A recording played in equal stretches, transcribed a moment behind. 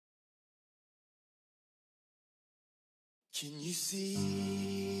Can you see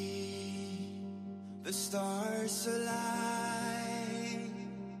the stars align?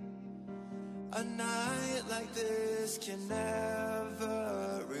 A night like this can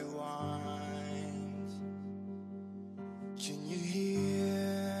never rewind. Can you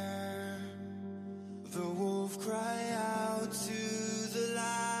hear the wolf cry out to the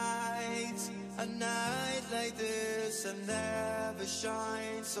light? A night like this has never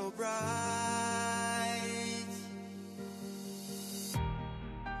shined so bright.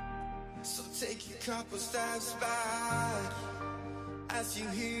 So take a couple steps back as you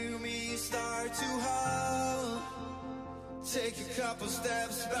hear me start to howl. Take a couple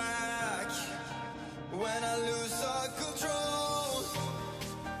steps back when I lose all control.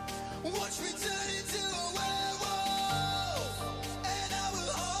 Watch me turn into a werewolf, and I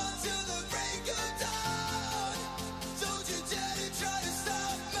will haunt till the break of dawn. Don't you dare to try to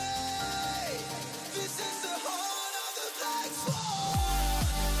stop me. This is the horn of the black swan.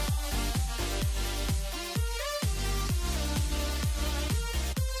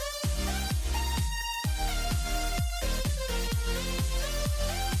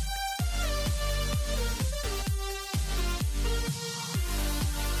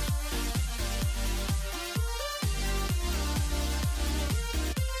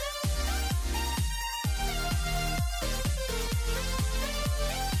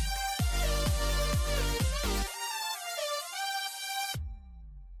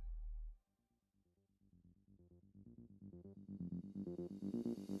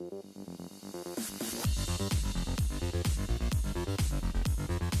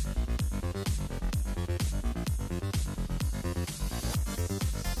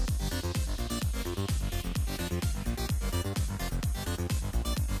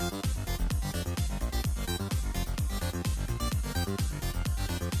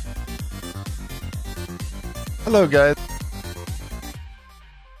 Hello guys.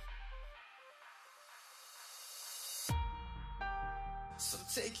 So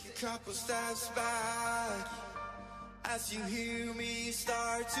take a couple steps back as you hear me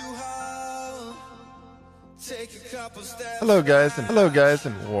start to howl. Take a couple steps Hello guys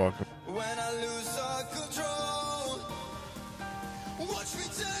and welcome. when I lose all control. Watch me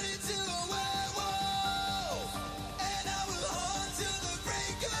turn into a werewolf, and I will haunt till the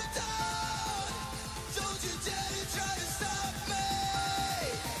break of dawn. Don't you dare to try to stop me.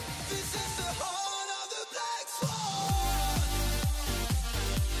 This is the horn of the black swan.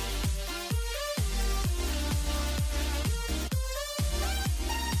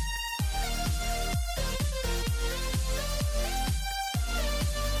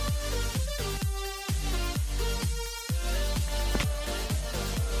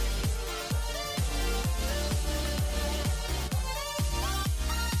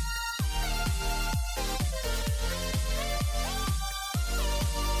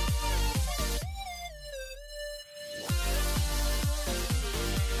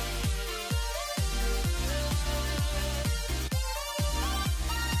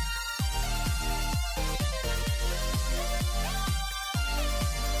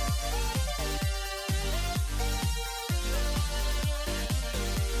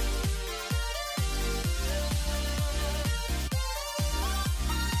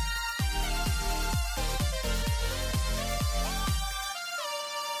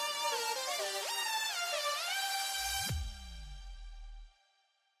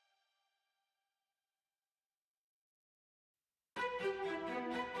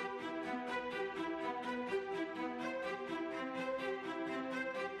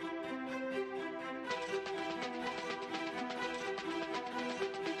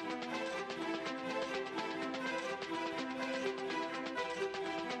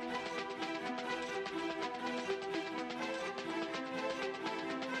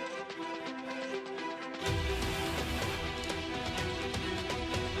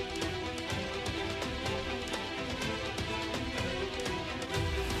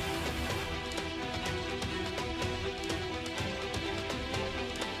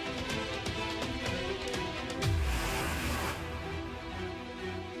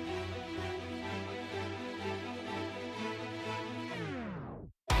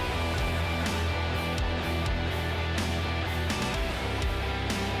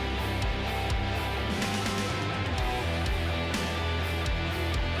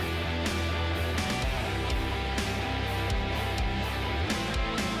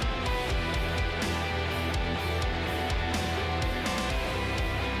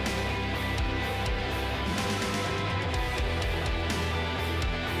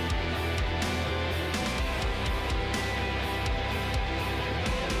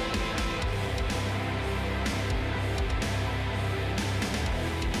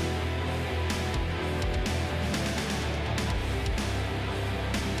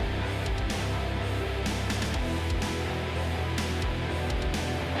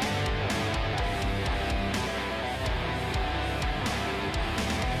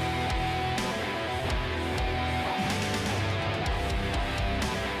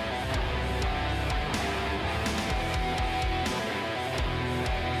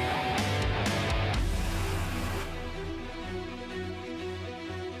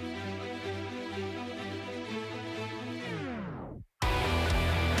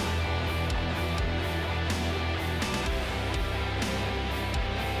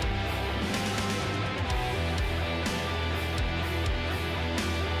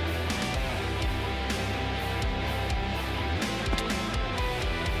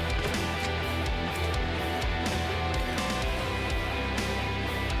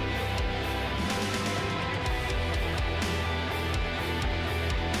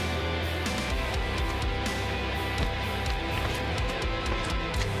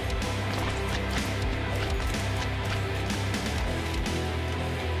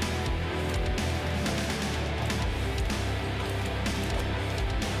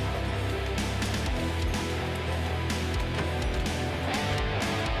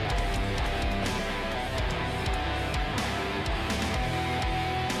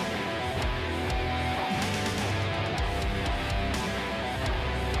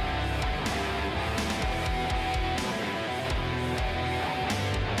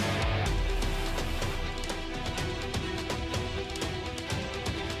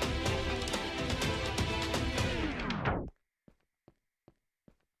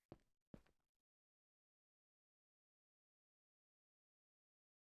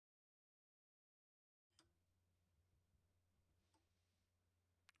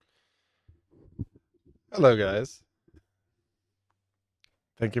 Hello, guys.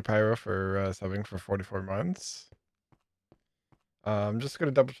 Thank you, Pyro, for subbing for 44 months. I'm just going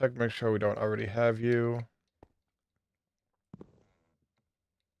to double check, make sure we don't already have you.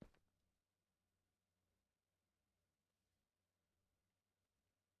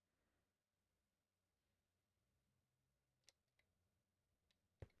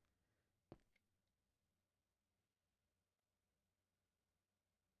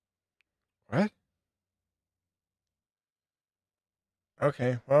 What?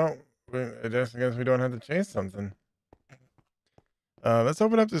 Okay, well, I guess we don't have to change something. Let's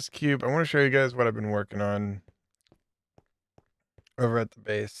open up this cube. I want to show you guys what I've been working on over at the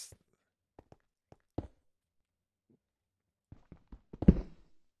base.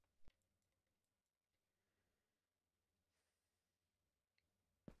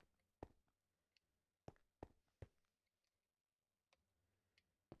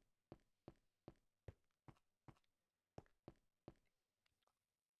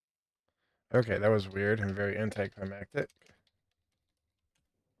 Okay, that was weird and very anticlimactic.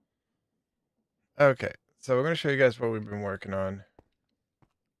 Okay, so we're going to show you guys what we've been working on.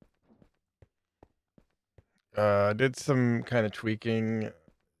 I did some kind of tweaking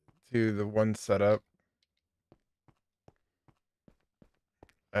to the one setup.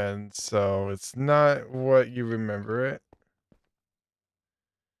 And so it's not what you remember it.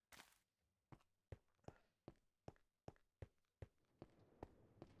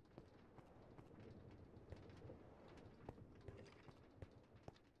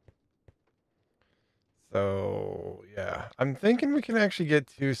 So yeah, I'm thinking we can actually get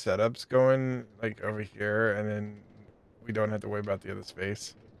two setups going, like over here, and then we don't have to worry about the other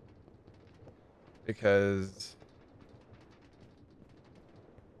space. Because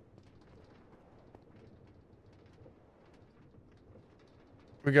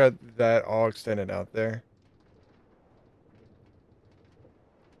we got that all extended out there.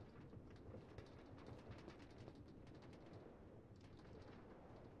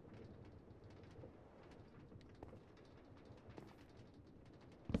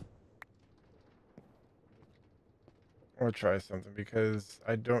 Or try something because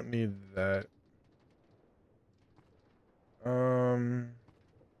I don't need that. Um,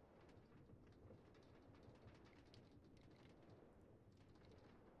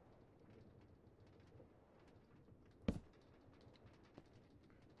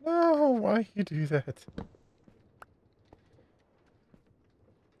 no, why you do that?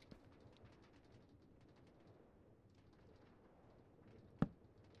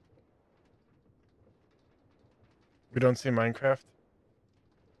 We don't see Minecraft?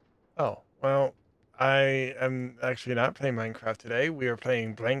 Oh, well, I am actually not playing Minecraft today. We are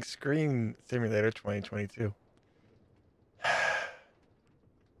playing Blank Screen Simulator 2022.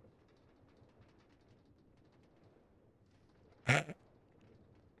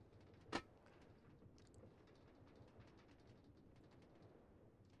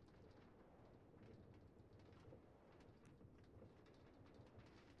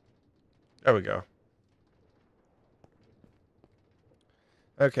 There we go.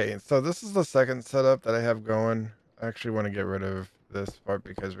 Okay, so this is the second setup that I have going. I actually want to get rid of this part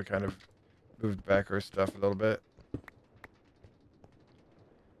because we kind of moved back our stuff a little bit.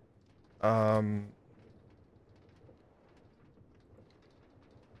 Um,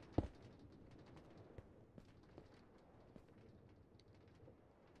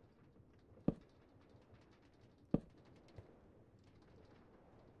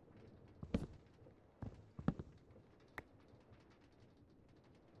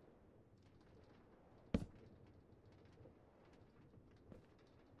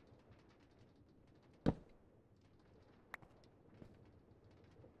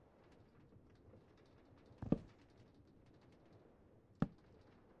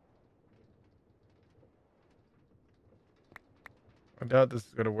 I doubt this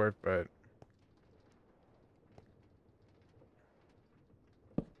is going to work, but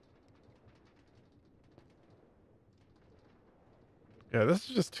yeah, this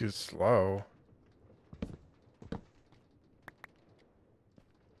is just too slow.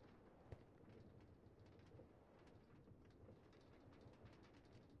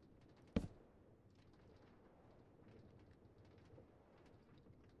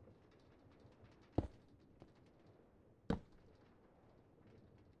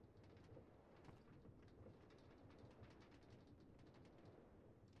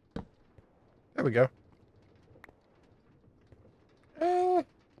 There we go. Eh.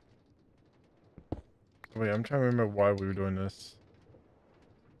 Wait, I'm trying to remember why we were doing this.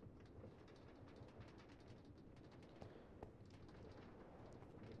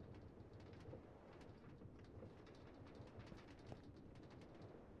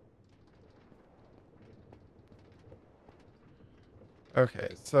 Okay,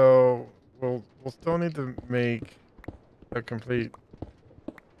 so we'll still need to make a complete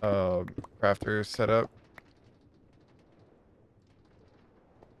crafter setup.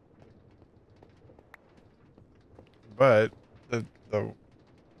 But the the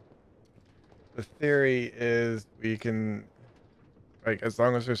theory is we can, like, as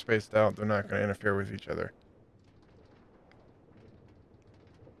long as they're spaced out, they're not going to interfere with each other.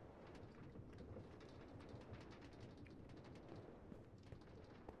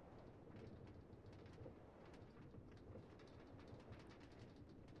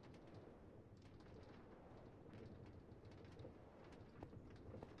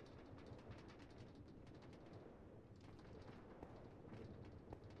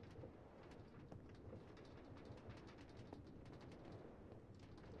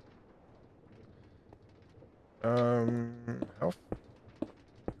 How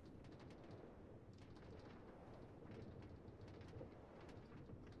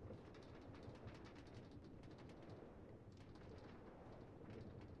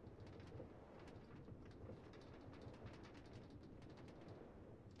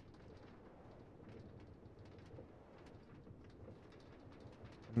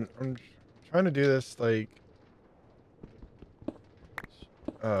I'm trying to do this like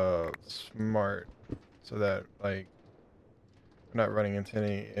smart so that like we're not running into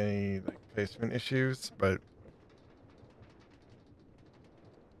any like placement issues, but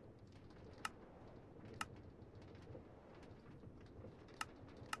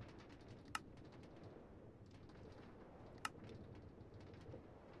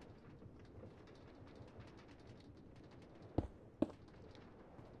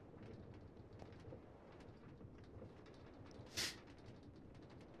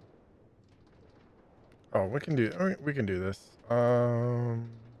oh, we can do this. Oh,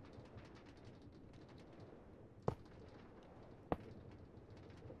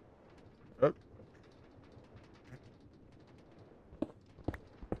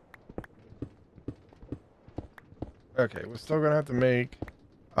 okay, we're still gonna have to make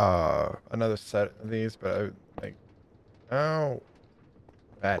another set of these, but like, oh,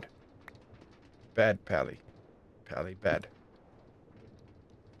 bad, bad, Pally, bad.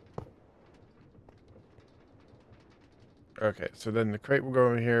 Okay, so then the crate will go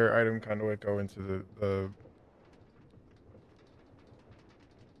over here. Item conduit go into the.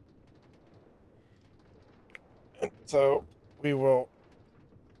 So we will.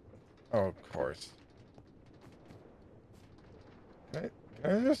 Oh, of course. Can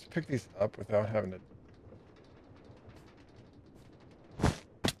I just pick these up without having to?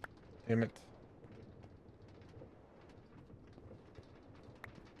 Damn it.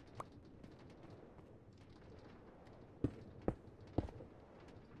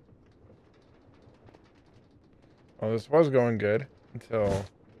 Well, this was going good until.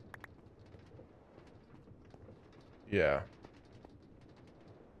 Yeah.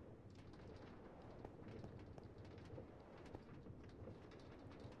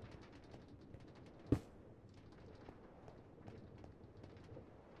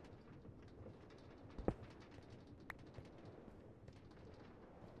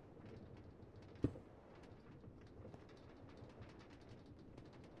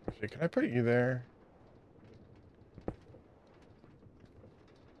 Actually, can I put you there?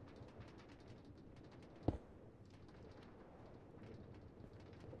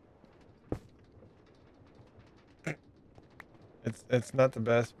 It's not the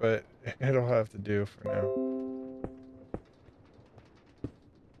best, but it'll have to do for now.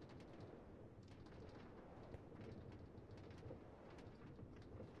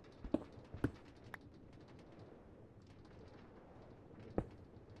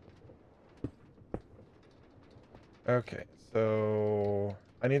 Okay, so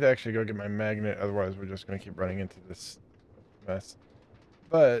I need to actually go get my magnet, otherwise we're just gonna keep running into this mess.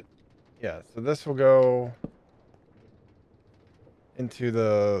 But yeah, so this will go into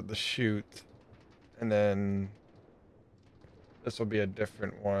the chute, and then this will be a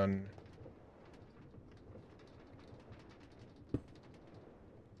different one.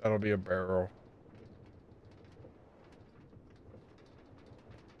 That'll be a barrel.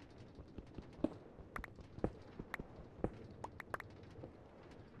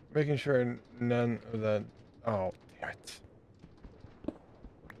 Making sure none of that. Oh, damn it. Of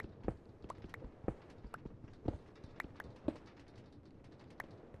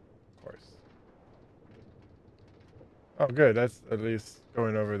course. Oh, good. That's at least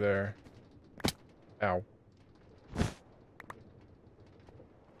going over there. Ow.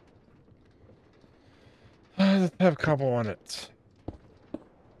 Let's have a couple on it.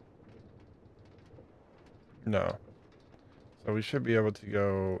 No. So we should be able to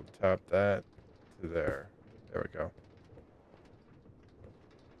go tap that to there. There we go.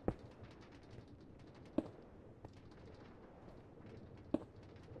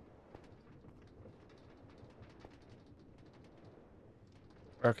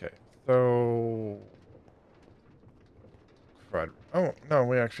 Okay, so crud. Oh no,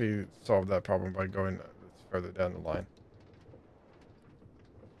 we actually solved that problem by going further down the line.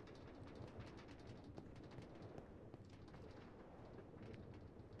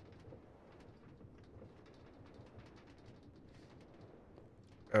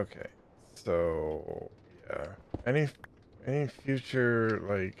 Okay, so yeah, any future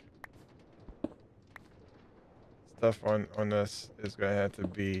like stuff on this is gonna have to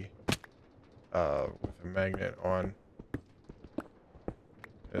be with a magnet on,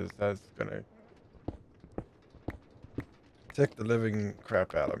 because that's gonna tick the living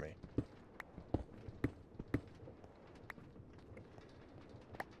crap out of me.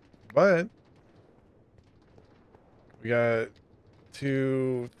 But we got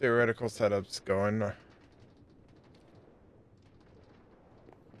two theoretical setups going.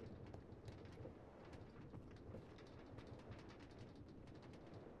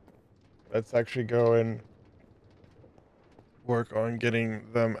 Let's actually go and work on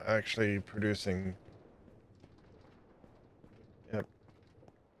getting them actually producing. Yep,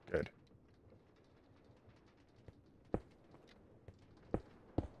 good.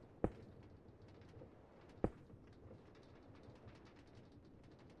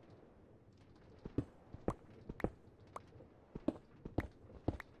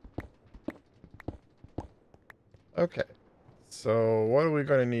 Okay, so what are we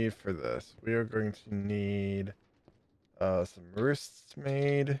going to need for this? We are going to need some roosts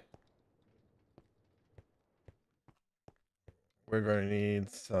made. We're going to need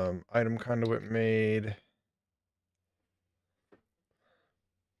some item conduit made.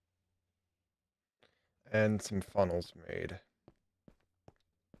 And some funnels made.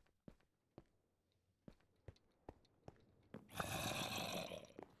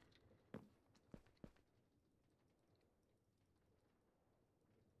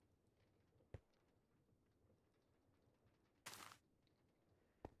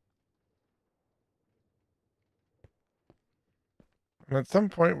 And at some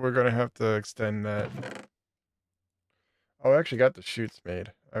point, we're going to have to extend that. Oh, I actually got the chutes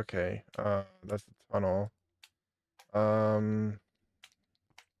made. Okay, that's the tunnel. Um,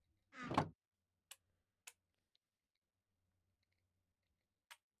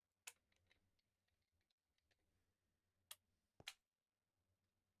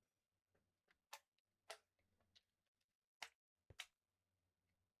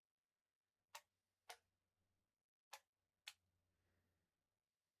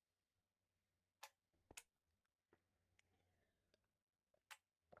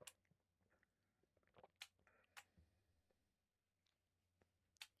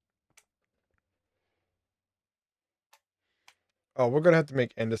 oh, we're going to have to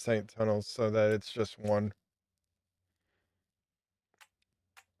make andesite tunnels so that it's just one.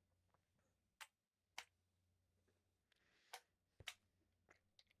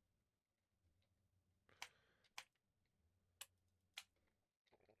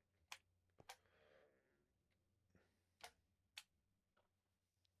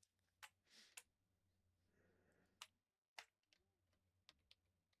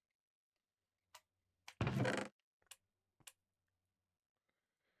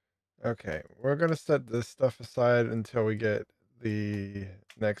 Okay, we're going to set this stuff aside until we get the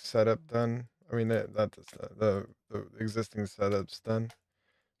next setup done. I mean, not the existing setups done,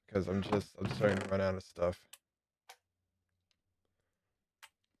 because I'm starting to run out of stuff.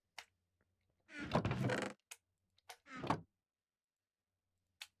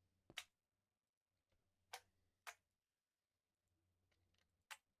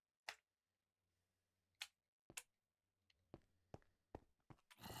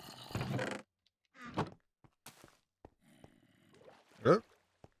 Oop.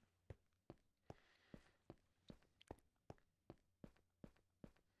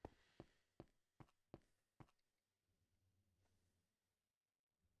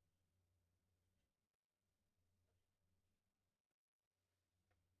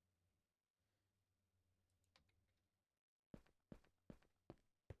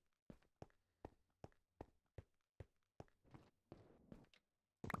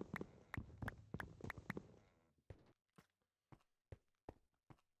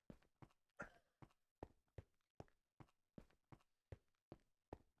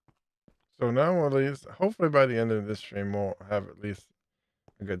 So now at least, hopefully by the end of this stream, we'll have at least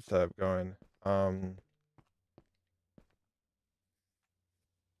a good setup going.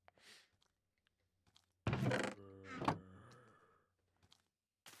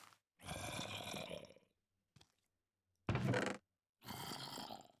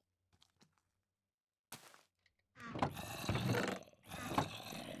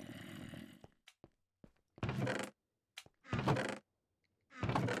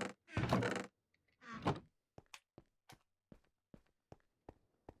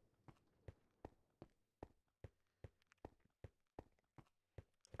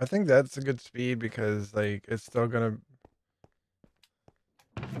 I think that's a good speed because like it's still gonna.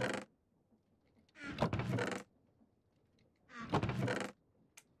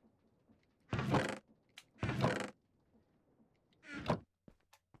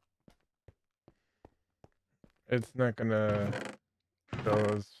 It's not gonna go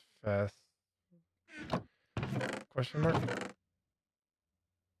as fast. Question mark?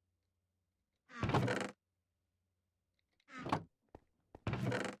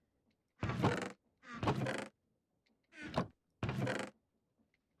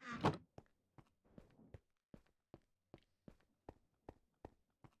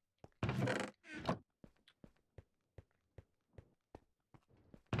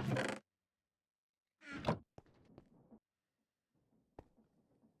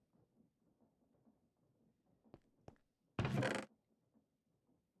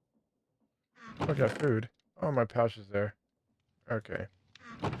 Oh, I got food. Oh, my pouch is there. Okay.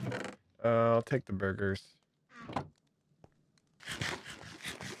 I'll take the burgers.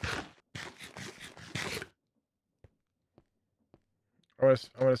 I want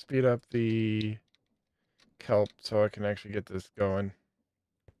to speed up the kelp so I can actually get this going.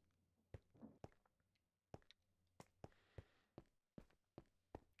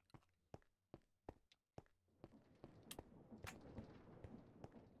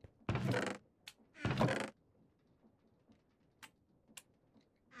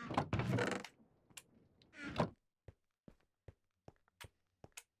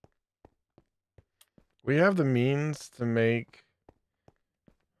 We have the means to make.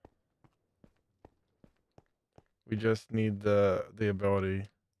 We just need the ability.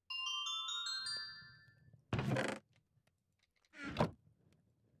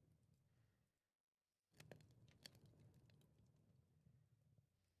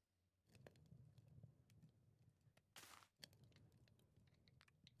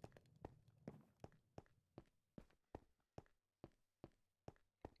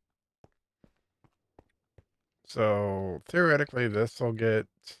 So theoretically, this will get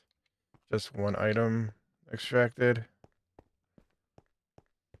just one item extracted.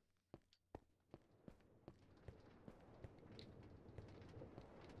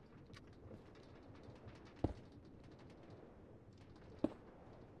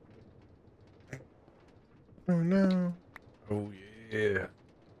 Oh no. Oh yeah.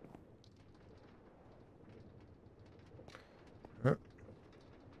 Huh.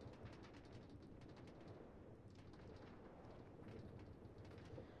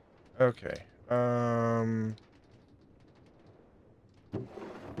 Okay.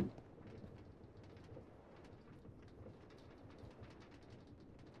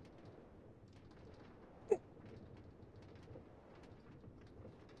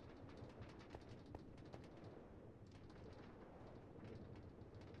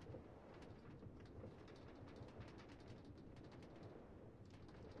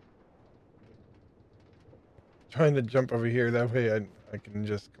 Trying to jump over here. That way I can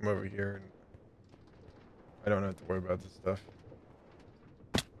just come over here and I don't have to worry about this stuff.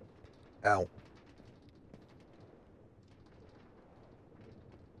 Ow.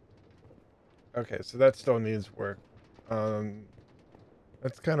 Okay, so that still needs work. Um,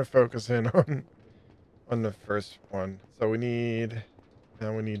 let's kind of focus in on the first one. So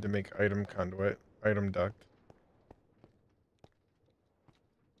now we need to make item conduit, item duct.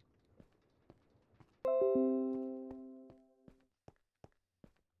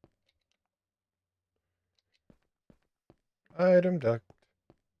 Item duct.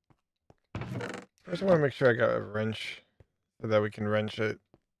 First I want to make sure I got a wrench so that we can wrench it.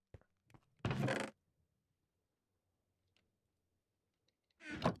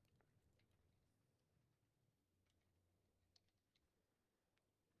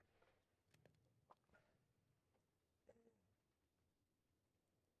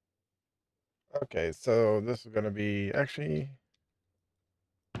 Okay, so this is going to be actually.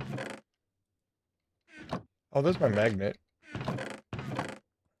 Oh, there's my magnet.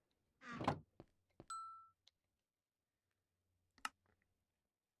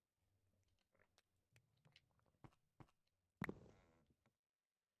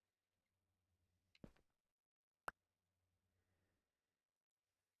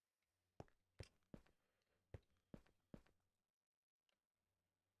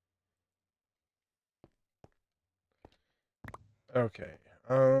 Okay.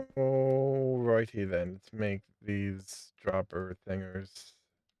 Righty then. Let's make these dropper thingers.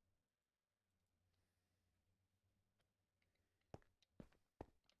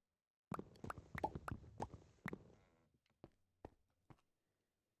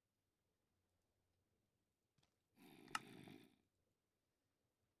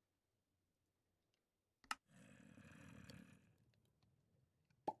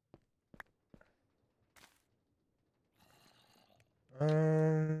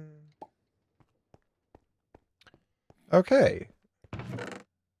 Um. Okay.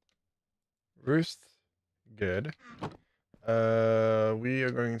 Roost. Good. We are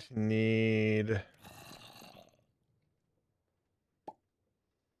going to need.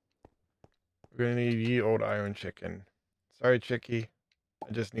 We're gonna need ye old iron chicken. Sorry, Chicky.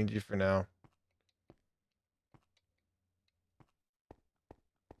 I just need you for now.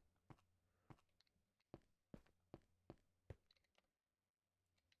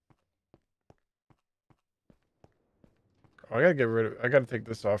 Oh, I gotta get rid of. I gotta take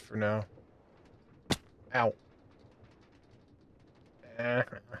this off for now. Ow.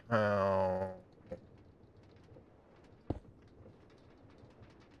 Ow.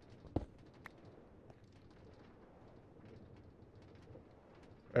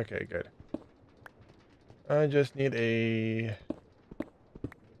 Okay, good. I just need a.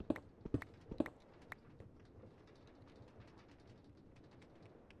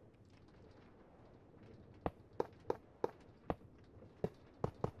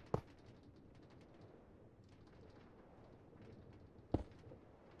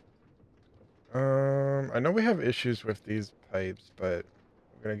 I know we have issues with these pipes, but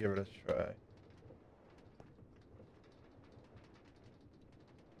I'm gonna give it a try.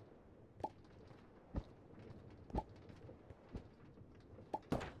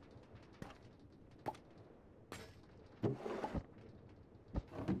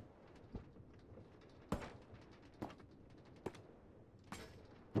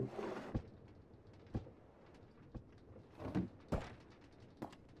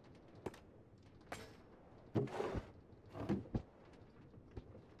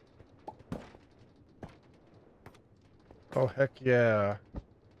 Oh, heck yeah.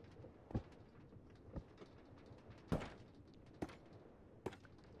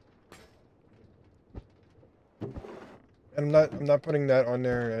 I'm not putting that on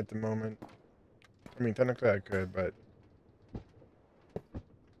there at the moment. I mean, technically I could, but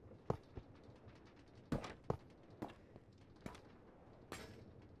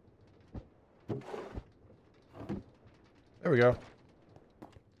there we go.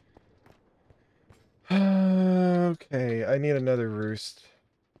 Okay, I need another roost.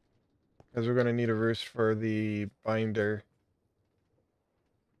 Because we're gonna need a roost for the binder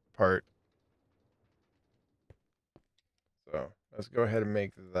part. So let's go ahead and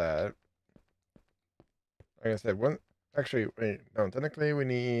make that. Like I said, one actually wait, no, technically we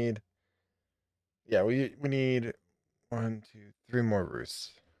need yeah, we need 1, 2, 3 more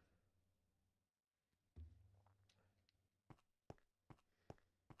roosts.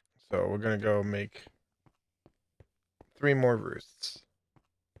 So we're gonna go make 3 more roosts.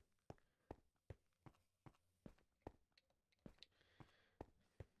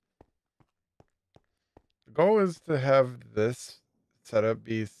 The goal is to have this setup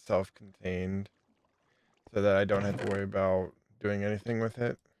be self-contained so that I don't have to worry about doing anything with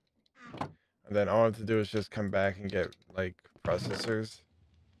it. And then all I have to do is just come back and get like processors.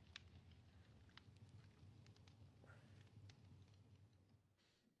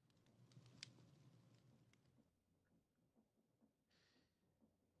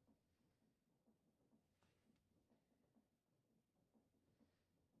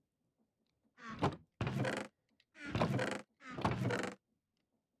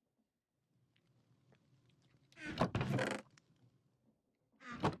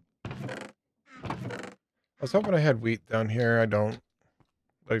 I was hoping I had wheat down here. I don't.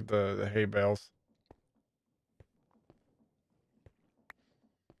 Like the hay bales.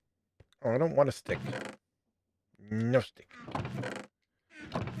 Oh, I don't want a stick. No stick.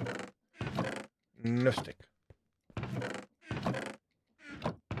 No stick.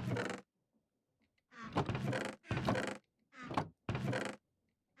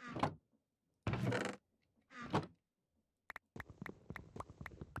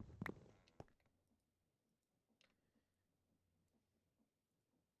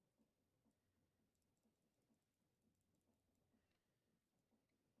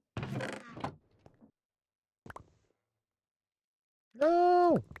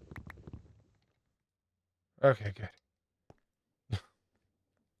 No. Okay, good.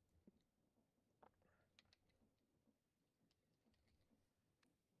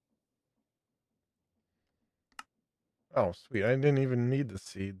 Oh, sweet. I didn't even need the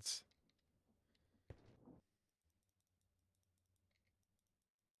seeds.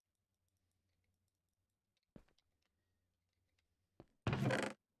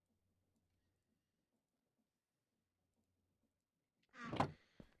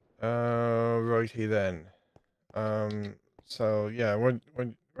 Righty then. So yeah, we're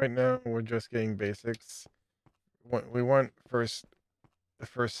right now we're just getting basics. We want first the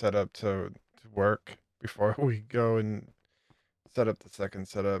first setup to work before we go and set up the second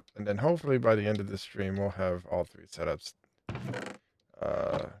setup, and then hopefully by the end of this stream we'll have all 3 setups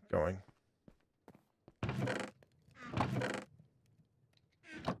going.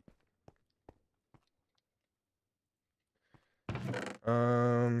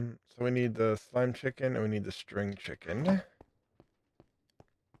 So we need the slime chicken and we need the string chicken.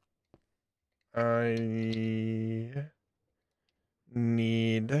 I need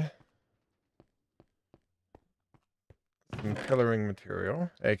some pillaring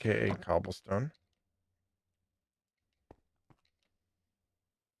material, aka cobblestone.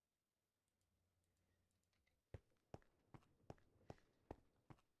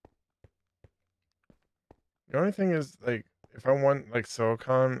 The only thing is, like, if I want like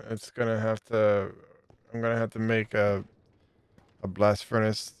silicon, I'm gonna have to make a blast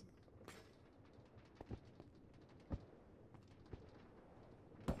furnace.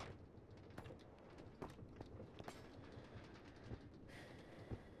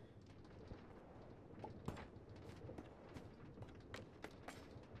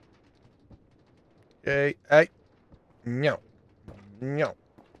 Okay, hey, no, no,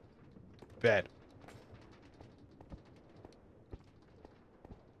 bad.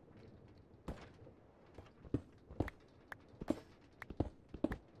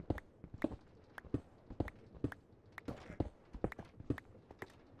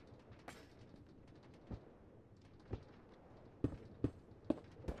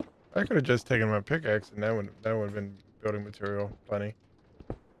 I could have just taken my pickaxe and that would have been building material plenty.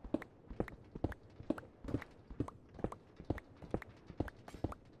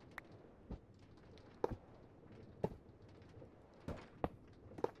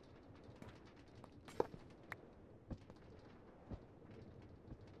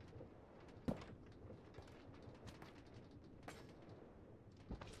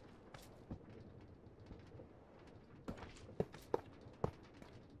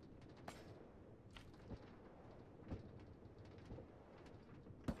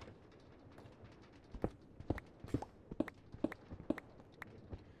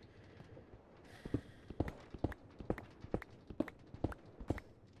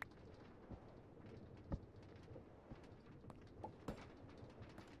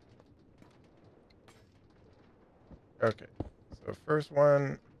 Okay, so first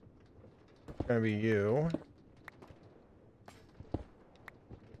one is gonna be you.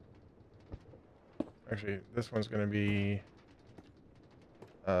 Actually, this one's gonna be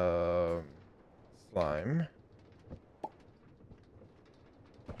slime.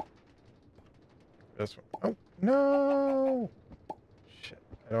 This one. Oh no! Shit,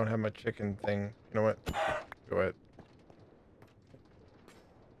 I don't have my chicken thing. You know what? Go ahead.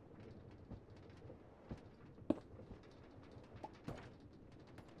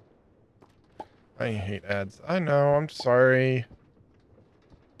 I hate ads. I know. I'm sorry.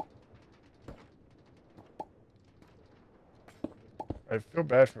 I feel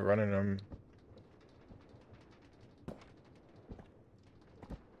bad for running them.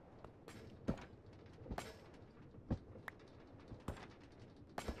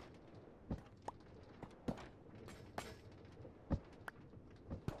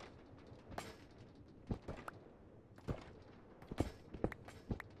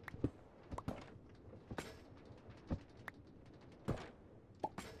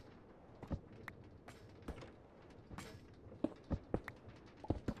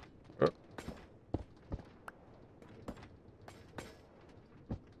 Oh,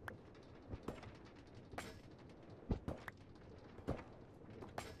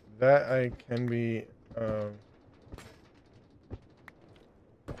 that I can be.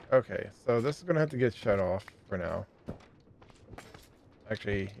 Okay, so this is gonna have to get shut off for now.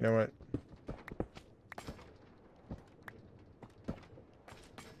 Actually, you know what?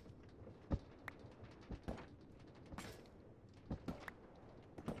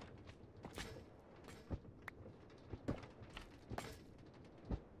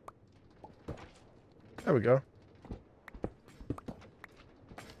 There we go.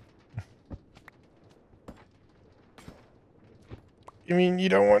 You mean you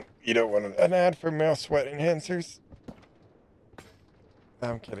don't want an ad for male sweat enhancers? No,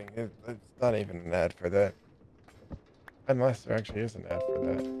 I'm kidding. It's not even an ad for that. Unless there actually is an ad for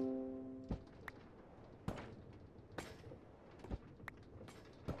that.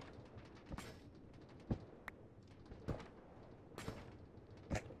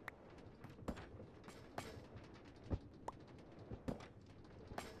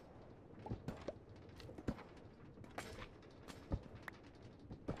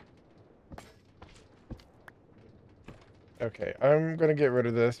 Okay, I'm gonna get rid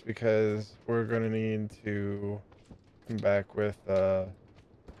of this because we're gonna need to come back with mm-hmm.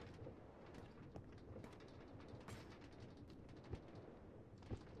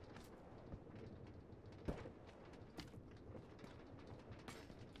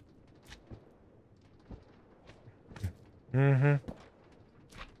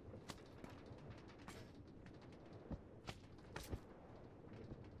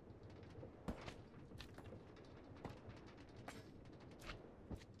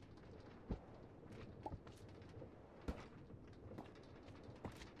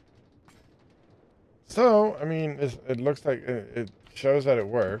 So, I mean, it looks like it shows that it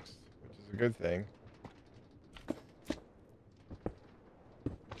works, which is a good thing.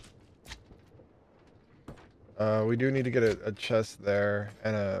 We do need to get a chest there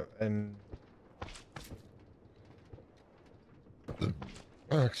and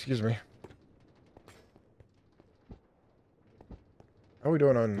oh, excuse me. How are we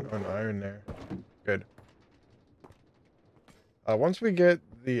doing on iron there? Good. Once we get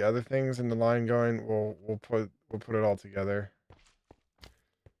the other things in the line going, we'll put it all together.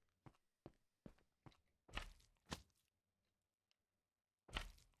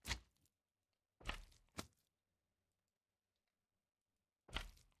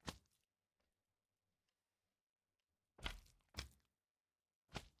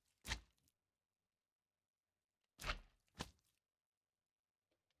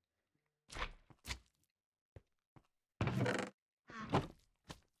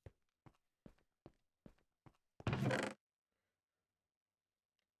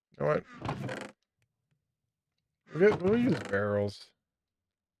 You know what? We'll use barrels.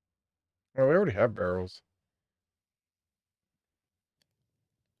 Well, we already have barrels.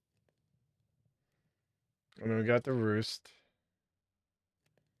 And then we got the roost.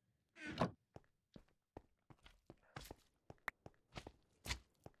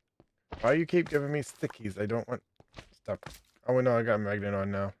 Why you keep giving me stickies? I don't want... Stop. Oh, no, I got a magnet on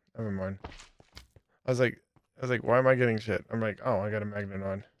now. Never mind. I was like, why am I getting shit? I'm like, oh, I got a magnet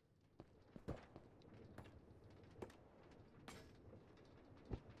on.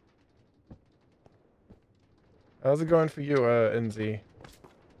 How's it going for you, NZ? If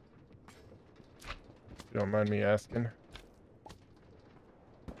you don't mind me asking.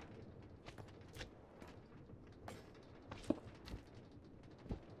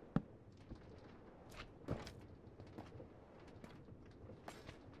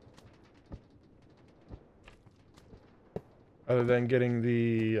 Other than getting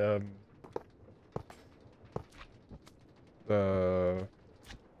the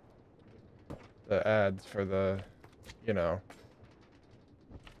the ads for the, you know.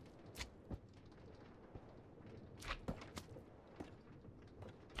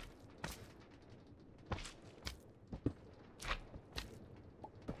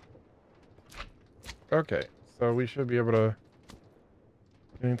 Okay, so we should be able to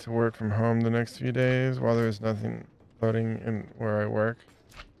get to work from home the next few days while there's nothing loading in where I work.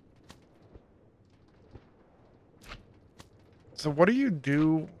 So what do you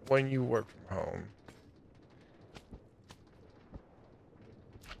do when you work from home?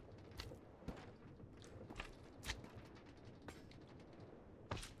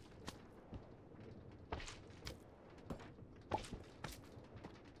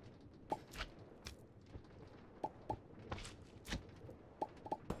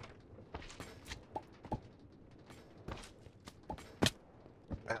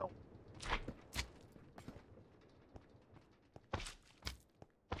 Ow.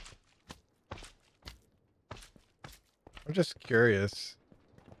 I'm just curious.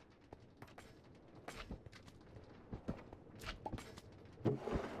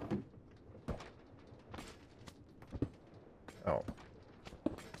 Oh.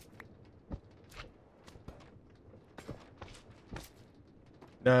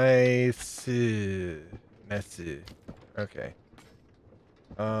 Nice. Nice. Okay.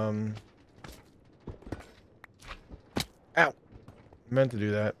 Ow. Meant to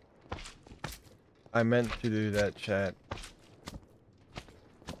do that. I meant to do that, chat.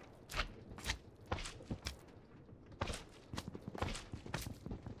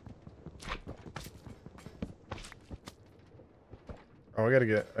 Oh, I gotta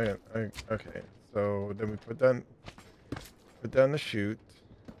get. Okay. So then we put down the chute.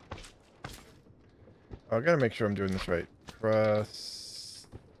 Oh, I gotta make sure I'm doing this right. Press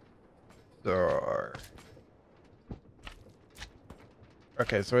star.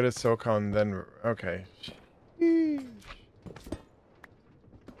 Okay, so it is silicone. Then okay. Sheesh.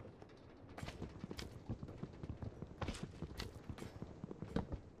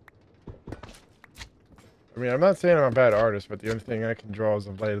 I mean, I'm not saying I'm a bad artist, but the only thing I can draw is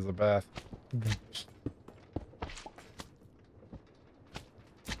as light as a bath.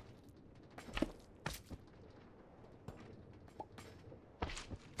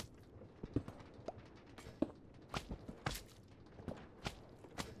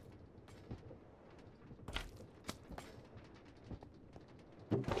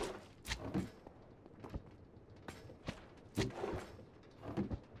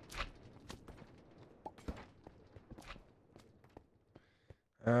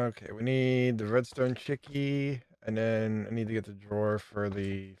 Okay, we need the redstone chickie, and then I need to get the drawer for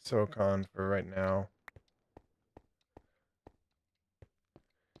the silicon for right now.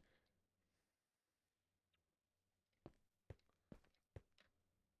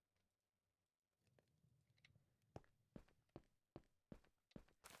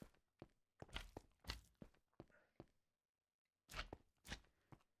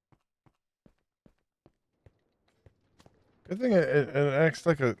 Good thing it acts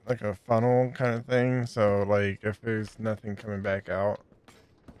like a funnel kind of thing, so like if there's nothing coming back out.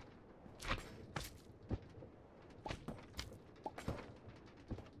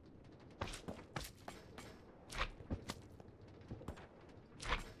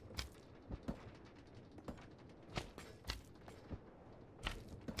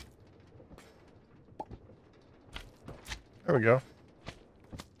 There we go.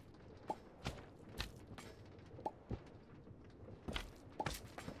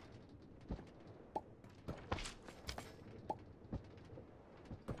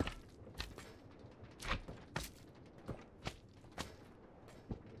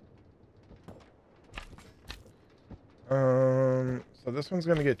 So this one's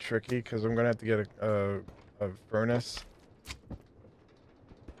gonna get tricky because I'm gonna have to get a furnace.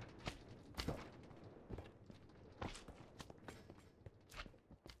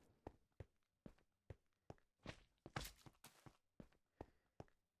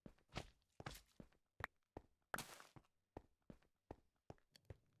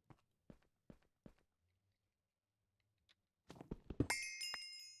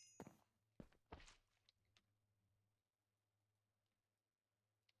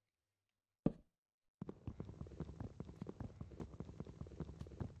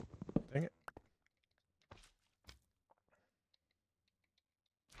 Dang it.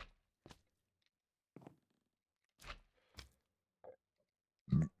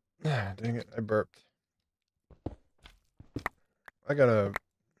 Dang it, I burped. I gotta,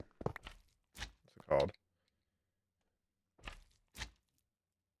 what's it called?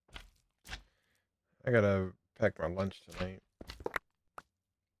 I gotta pack my lunch tonight.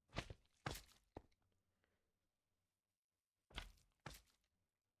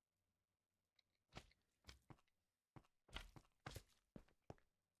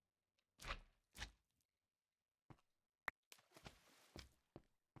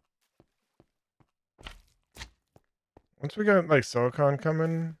 Once we got like silicon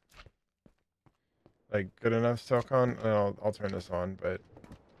coming, like good enough silicon, I'll turn this on, but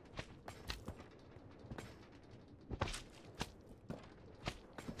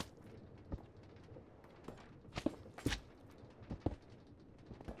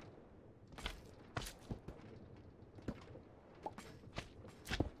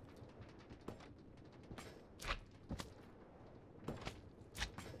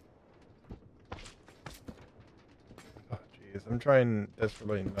oh jeez, I'm trying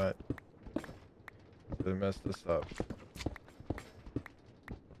desperately not to mess this up.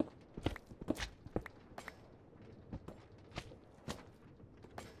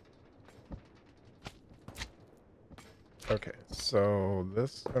 Okay, so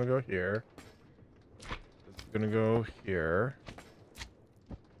this is gonna go here. This is gonna go here.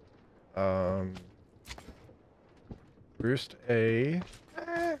 Um, Roost A.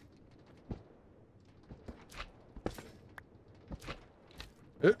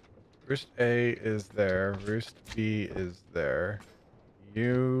 Roost A is there. Roost B is there.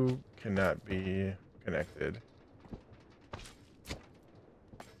 You cannot be connected.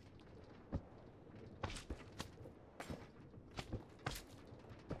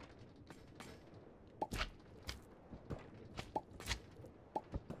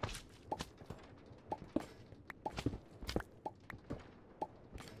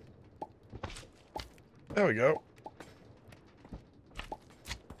 There we go.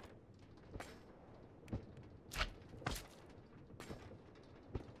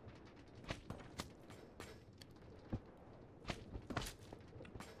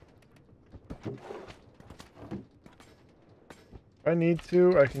 If I need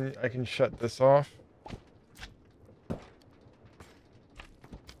to, I can shut this off.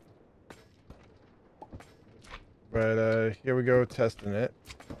 But here we go testing it.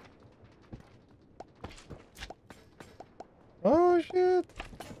 Oh shit!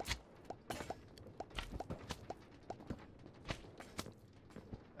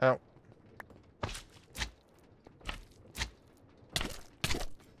 Ow.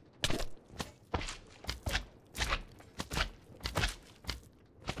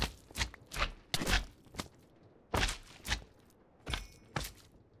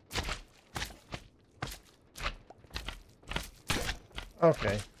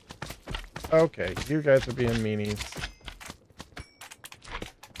 Okay. Okay, you guys are being meanies.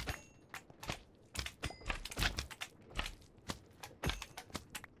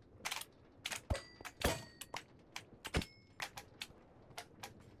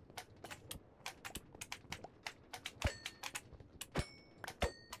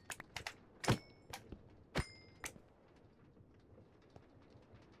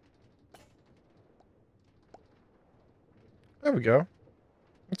 There we go.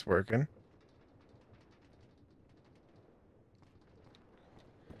 It's working.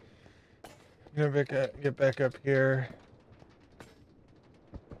 Get back up here.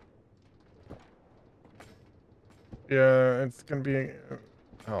 Yeah, it's gonna be.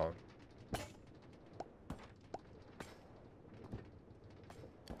 Oh.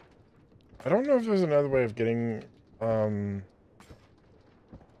 I don't know if there's another way of getting.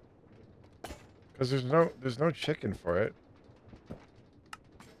 Because there's no chicken for it.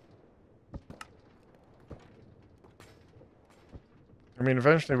 I mean,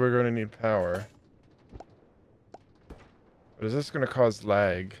 eventually we're going to need power. But is this going to cause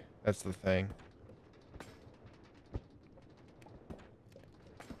lag? That's the thing.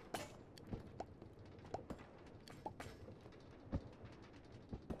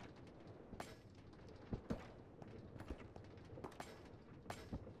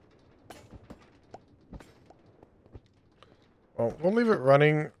 Well, we'll leave it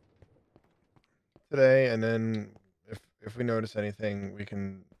running today, and then if we notice anything, we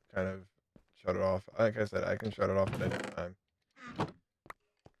can kind of shut it off. Like I said, I can shut it off at any time.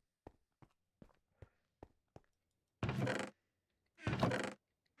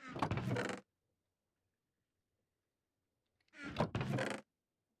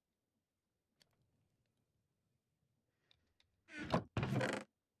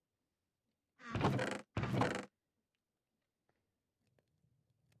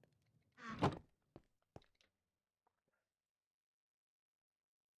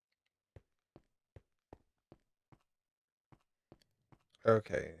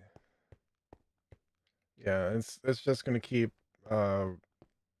 Okay. Yeah, it's just gonna keep uh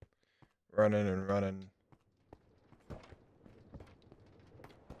running and running.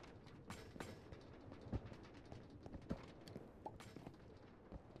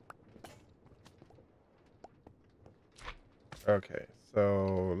 Okay,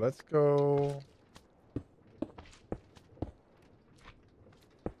 so let's go.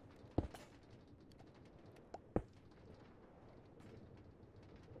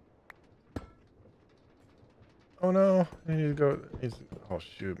 Oh no, I need to go. Oh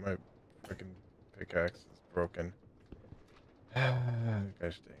shoot, my freaking pickaxe is broken. Gosh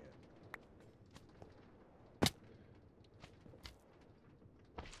dang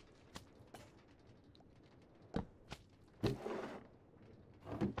it.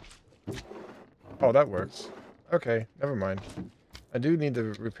 Oh, that works. Okay, never mind. I do need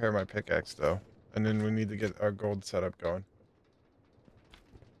to repair my pickaxe though, and then we need to get our gold setup going.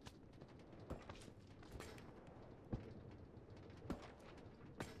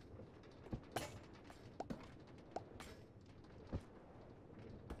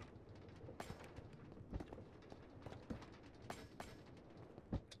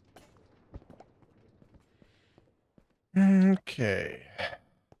 Okay.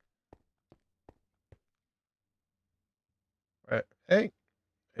 Right. Hey,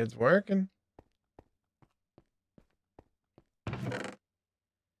 it's working.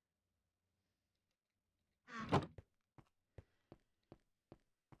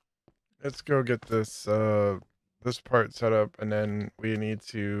 Let's go get this part set up, and then we need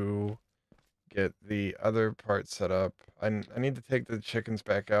to get the other part set up. I need to take the chickens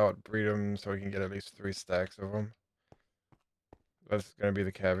back out, breed them so we can get at least 3 stacks of them. That's gonna be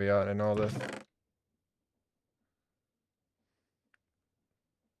the caveat in all this.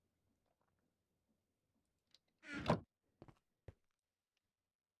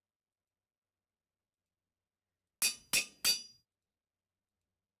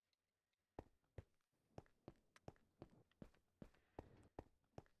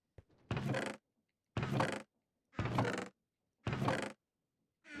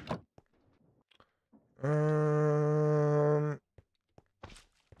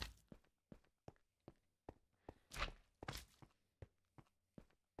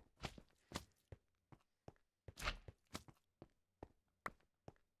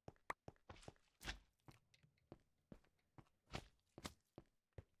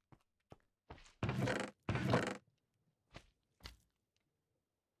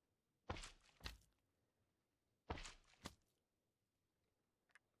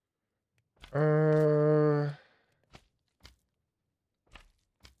 Uh,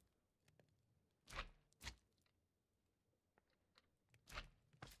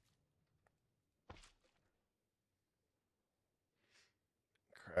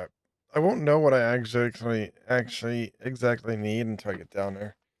 crap. I won't know what I actually exactly need until I get down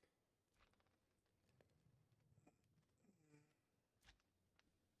there.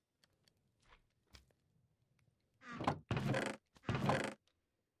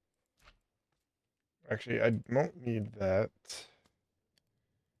 Actually, I won't need that.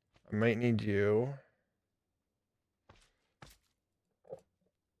 I might need you.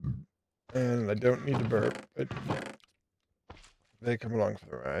 And I don't need to burp, but they come along for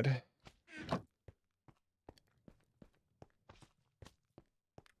the ride.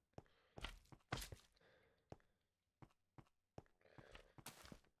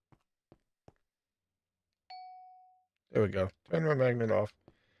 There we go. Turn my magnet off.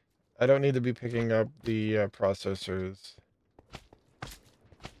 I don't need to be picking up the processors.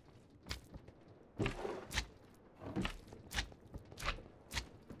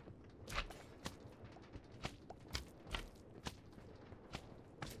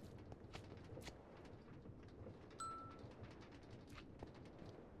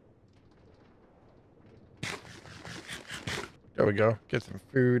 There we go. Get some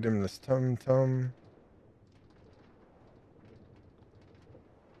food in this tum-tum.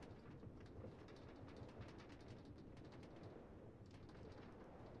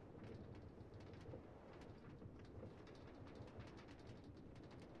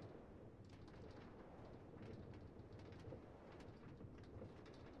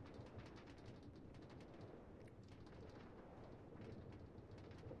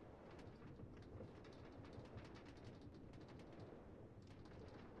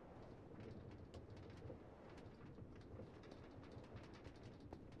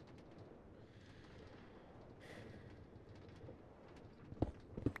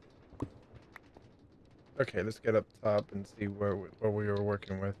 Okay, let's get up top and see what we were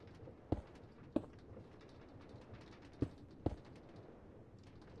working with.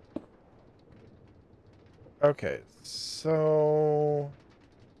 Okay, so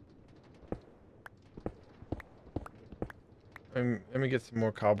let me get some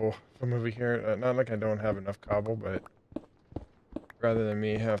more cobble from over here. Not like I don't have enough cobble, but rather than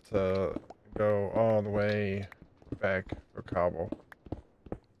me have to go all the way back for cobble.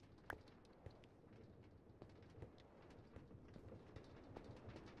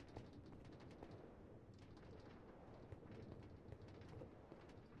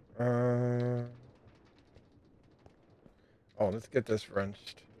 Uh, oh, let's get this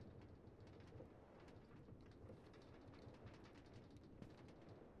wrenched.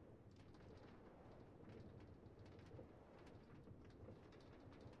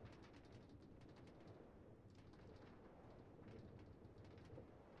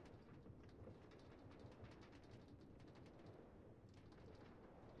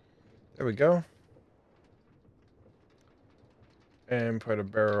 There we go. And put a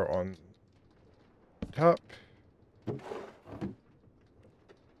barrel on top.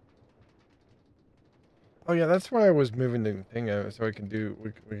 Oh yeah, that's why I was moving the thing out so we can do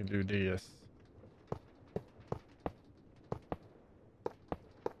this.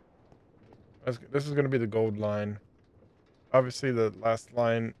 This is going to be the gold line. Obviously, the last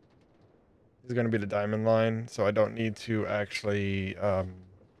line is going to be the diamond line, so I don't need to actually have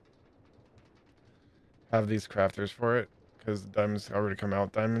these crafters for it because the diamonds already come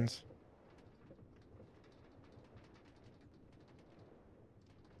out diamonds.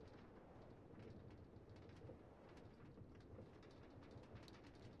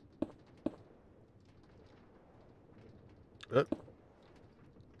 Yep.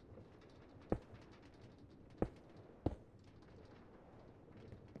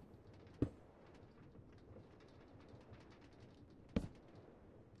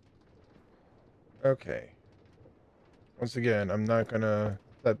 Okay. Once again, I'm not gonna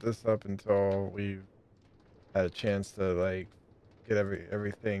set this up until we've had a chance to like get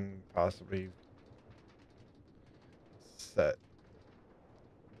everything possibly set.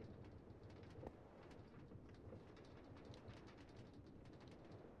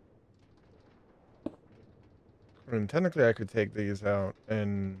 And technically, I could take these out,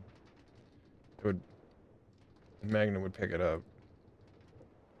 and it would the magnet would pick it up.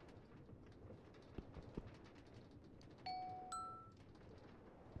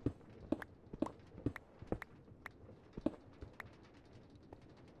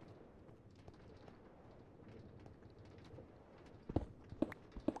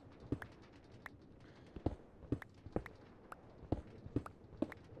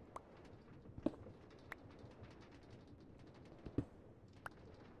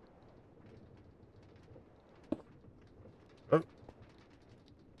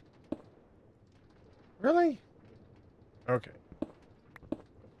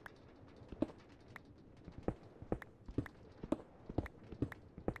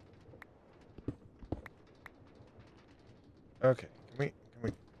 Okay, can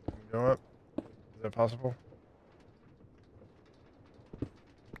we go up? Is that possible?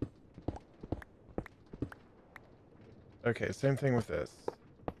 Okay, same thing with this.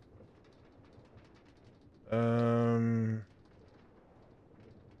 Um,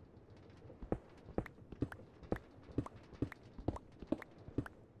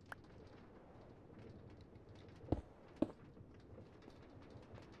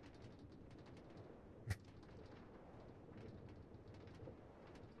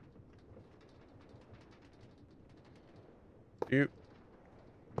 doot,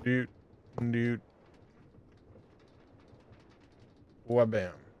 doot, doot,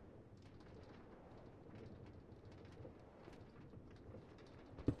 wabam.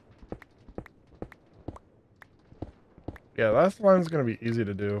 Yeah, last line's gonna be easy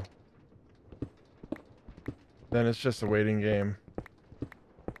to do. Then it's just a waiting game.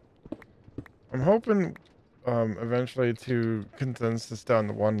 I'm hoping eventually to condense this down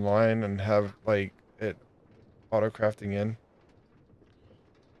to one line and have like it auto crafting in.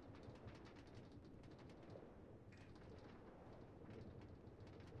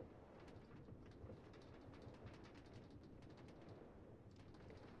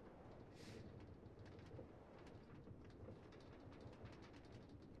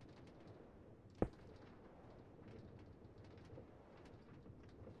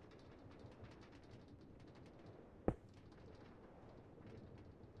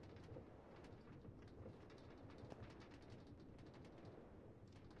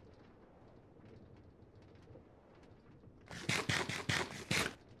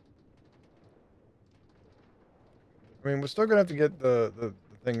 I mean, we're still gonna have to get the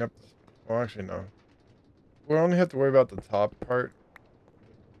thing up. Well, actually, no. We'll only have to worry about the top part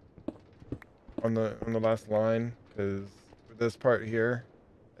on the last line, because with this part here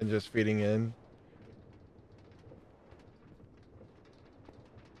and just feeding in.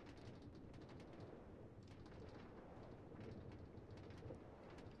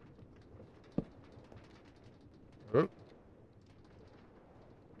 Oh,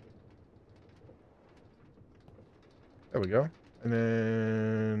 there we go. And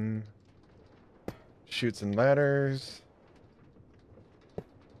then shoots and ladders.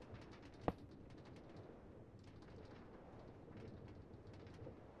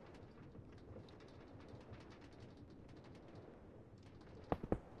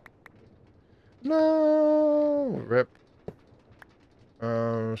 No, rip.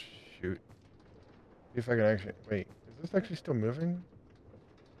 Oh shoot. See if I can actually wait. Is this actually still moving?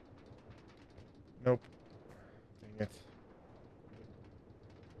 Nope. Dang it.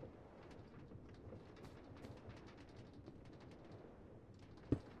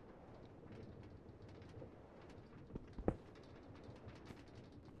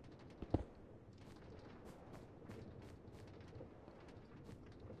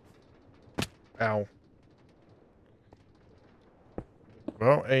 Ow.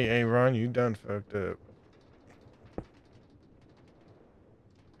 Well, hey, Ron, you done fucked up.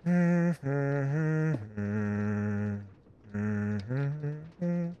 There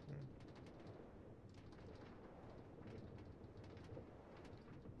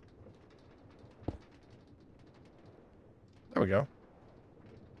we go.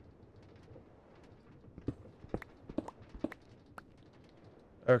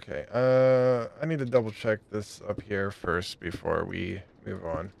 Okay, I need to double check this up here first before we move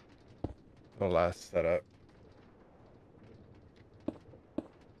on to the last setup.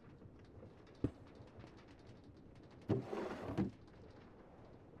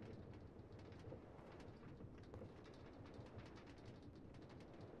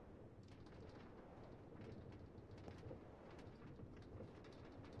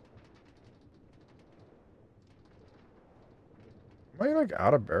 Am I like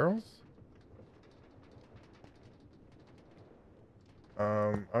out of barrels?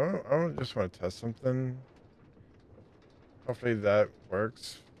 I don't just want to test something. Hopefully that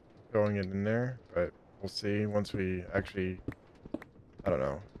works going in there, but we'll see once we actually, I don't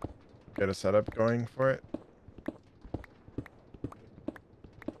know, get a setup going for it.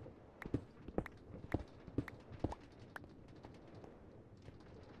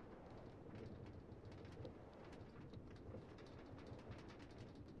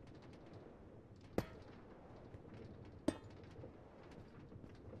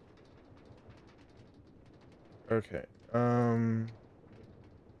 Okay.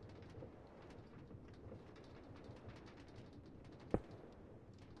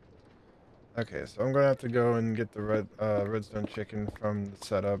 Okay, so I'm gonna have to go and get the redstone chicken from the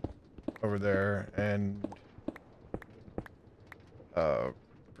setup over there and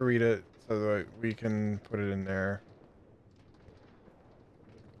breed it so that we can put it in there.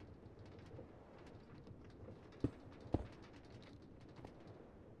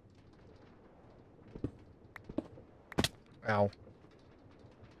 Ow.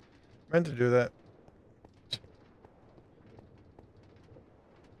 Meant to do that.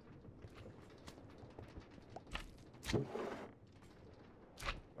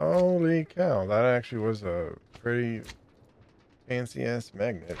 Holy cow, that actually was a pretty fancy ass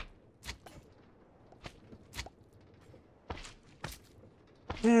magnet.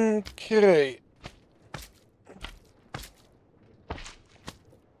 Okay.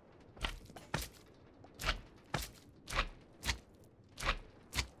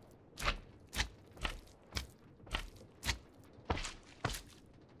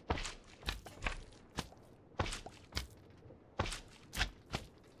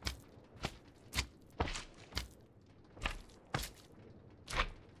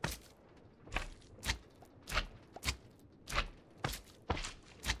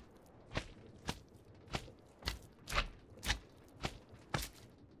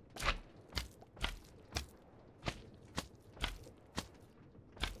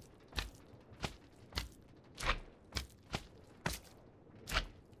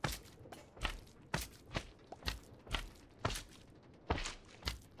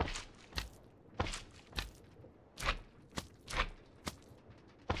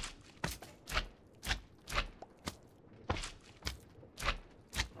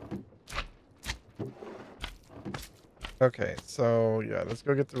 Okay, so yeah, let's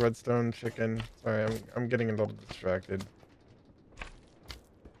go get the redstone chicken. Sorry, I'm getting a little distracted.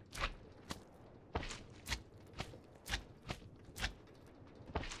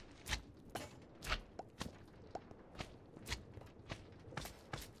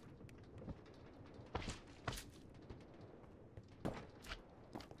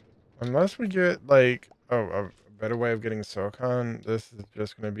 Unless we get like a better way of getting silicon, this is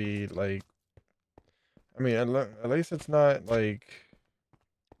just gonna be like, I mean, at least it's not like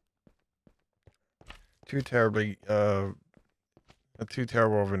too terribly too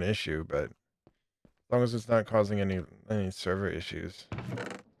terrible of an issue, but as long as it's not causing any server issues.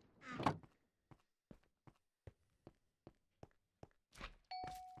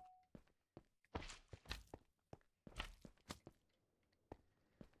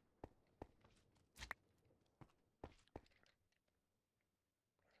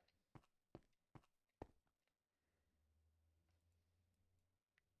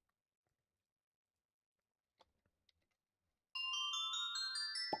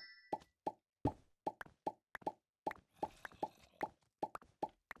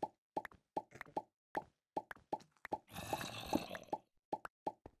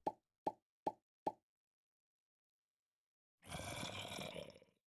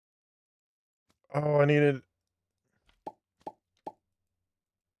 Oh, I needed.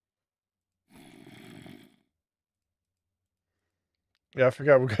 Yeah, I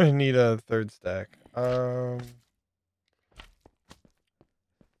forgot we're gonna need a third stack. Do I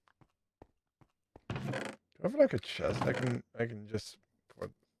have like a chest I can just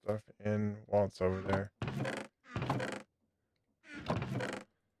put stuff in while it's over there?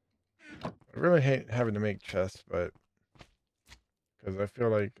 I really hate having to make chests, but because I feel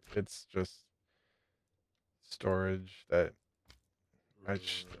like it's just storage that I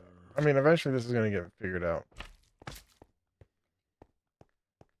mean, eventually this is gonna get figured out.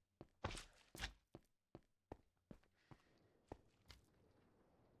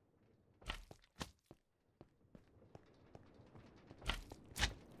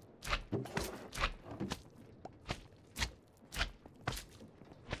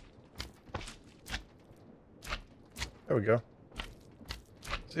 There we go.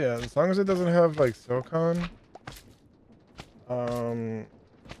 So yeah, as long as it doesn't have like silicon, um,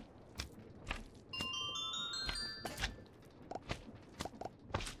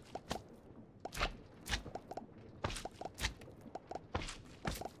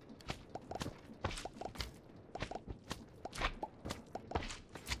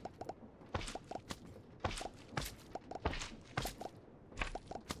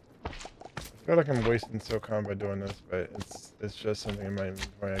 I feel like I'm wasting silicon by doing this, but it's just something in my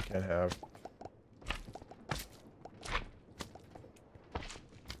inventory I can't have.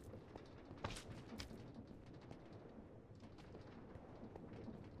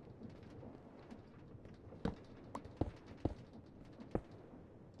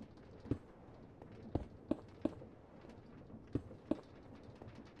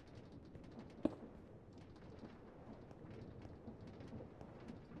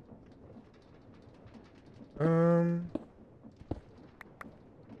 Um,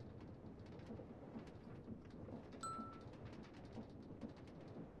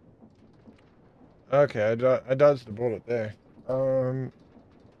 okay, I dodged the bullet there. Um,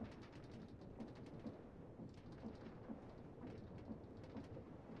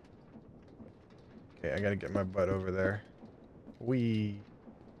 Okay, I gotta get my butt over there. Wee.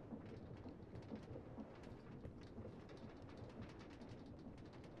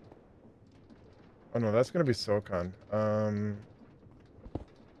 Oh no, that's gonna be silicon.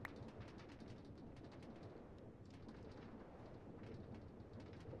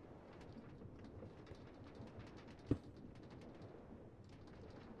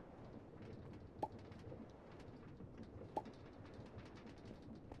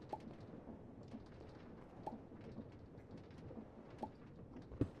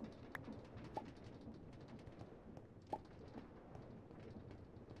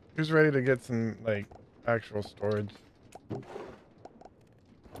 Who's ready to get some like actual storage?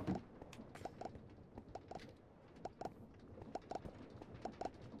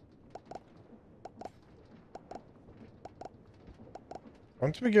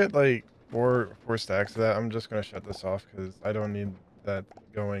 Once we get like four stacks of that, I'm just gonna shut this off because I don't need that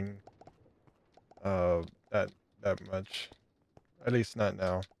going uh that that much. At least not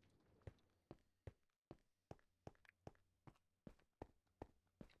now.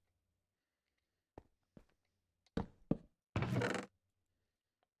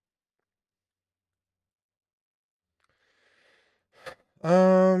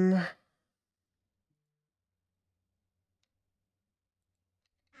 Um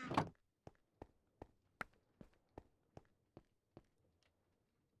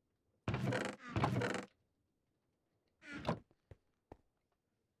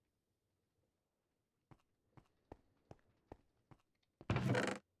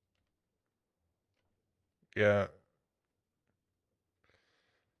yeah.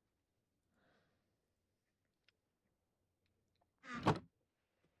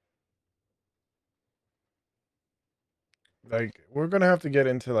 Like we're gonna have to get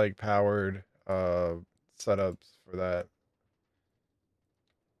into like powered setups for that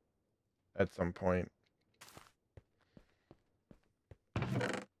at some point.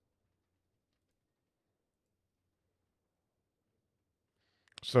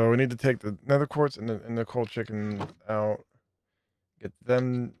 So we need to take the nether quartz and the cold chicken out. Get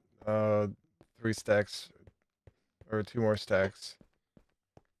them 3 stacks or 2 more stacks.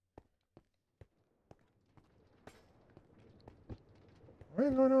 What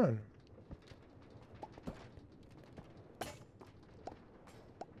is going on?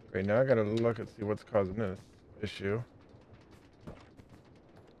 Great, now I gotta look and see what's causing this issue.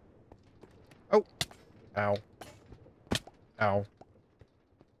 Oh! Ow. Ow.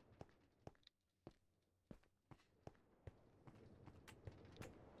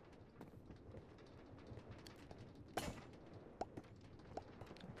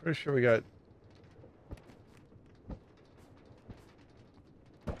 Pretty sure we got...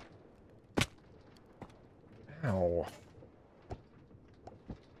 Ow.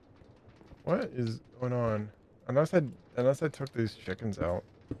 What is going on? Unless I took these chickens out.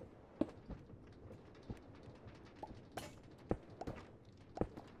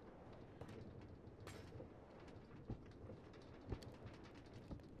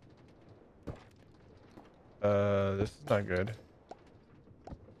 This is not good.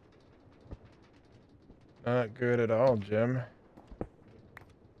 Not good at all, Jim.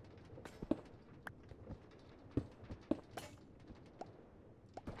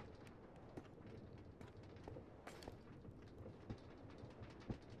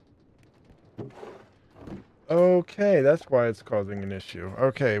 Okay, that's why it's causing an issue.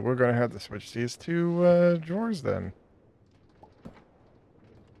 Okay, we're gonna have to switch these to drawers then.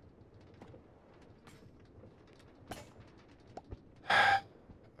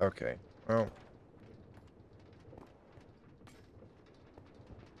 Okay, well.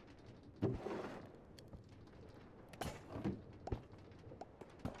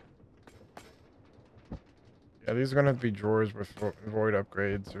 Yeah, these are gonna have to be drawers with void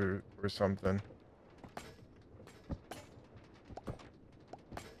upgrades or something.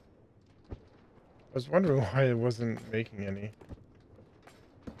 I was wondering why it wasn't making any.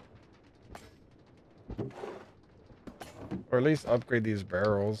 Or at least upgrade these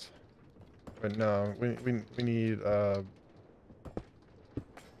barrels. But no, we need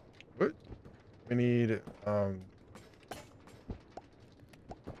what? We need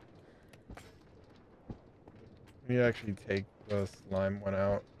we need to actually take the slime one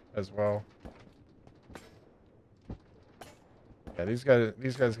out as well. Yeah, these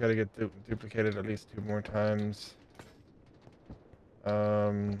guys gotta get duplicated at least 2 more times.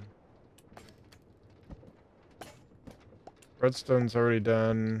 Redstone's already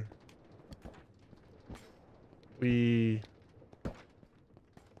done. We...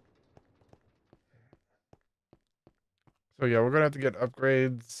 So yeah, we're gonna have to get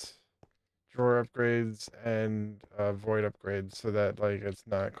upgrades drawer upgrades and void upgrades so that like it's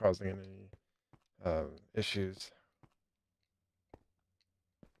not causing any issues.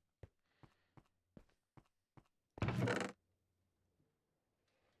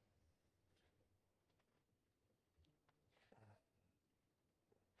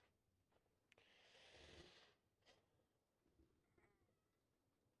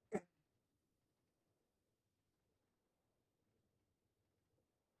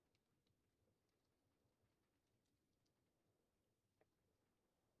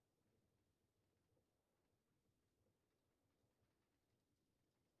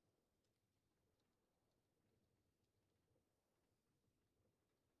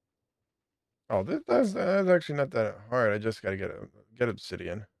 Oh, that's actually not that hard. I just gotta get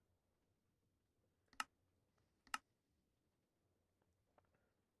obsidian.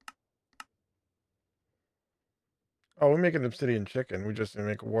 Oh, we make an obsidian chicken. We just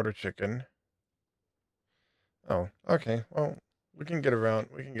make a water chicken. Oh, okay. Well, we can get around.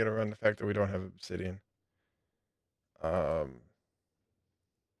 We can get around the fact that we don't have obsidian. Um.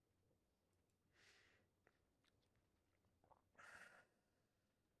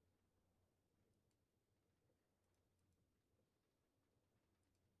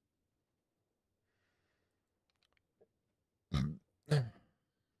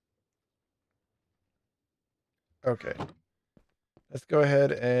 Okay. Let's go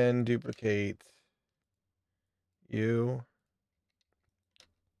ahead and duplicate you,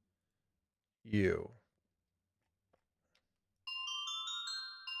 you.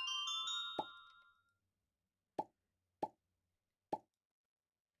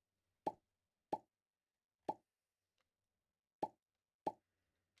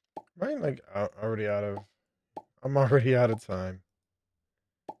 Right, like already out of. I'm already out of time.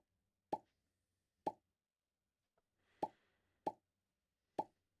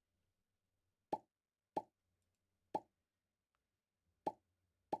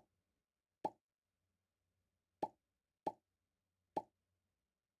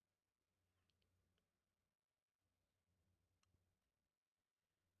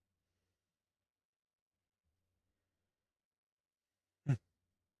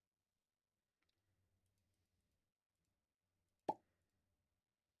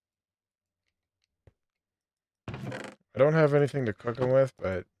 I don't have anything to cook them with,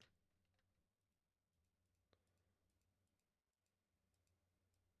 but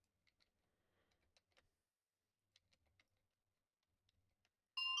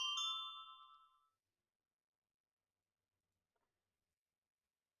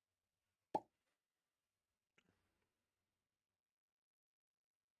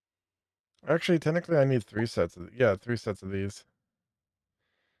actually, technically, I need 3 sets of. Yeah, 3 sets of these.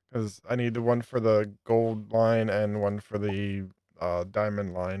 Because I need the one for the gold line and one for the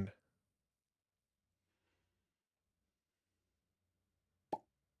diamond line.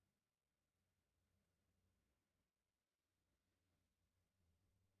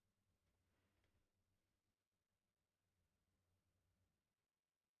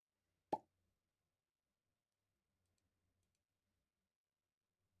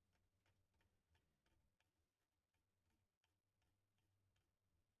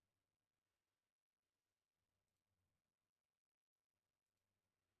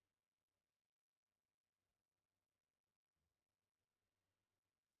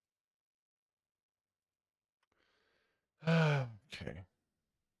 Okay.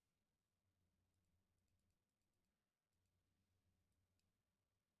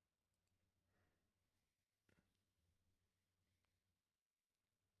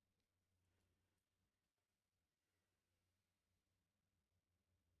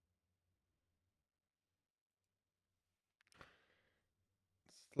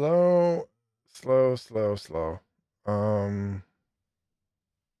 Slow, slow, slow, slow. Um.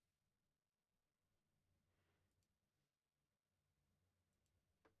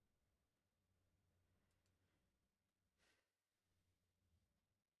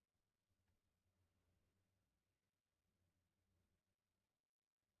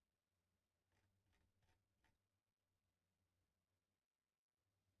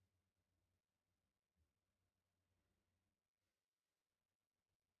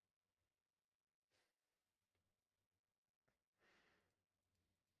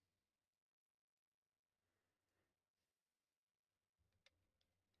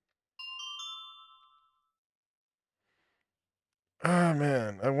 Oh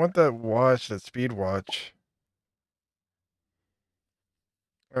man, I want that watch, that speed watch.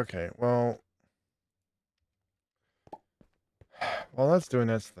 Okay, well, while that's doing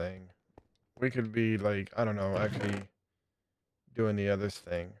its thing, we could be like, I don't know, actually doing the other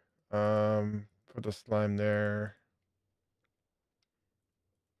thing. Put the slime there.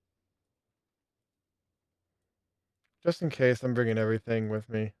 Just in case, I'm bringing everything with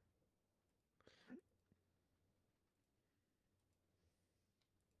me.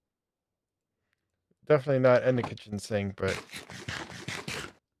 Definitely not in the kitchen sink, but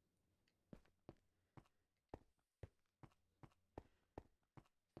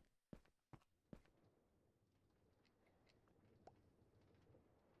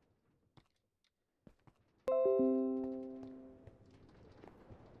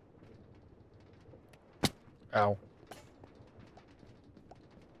ow.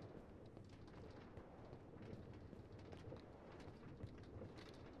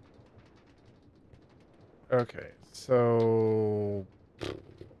 Okay, so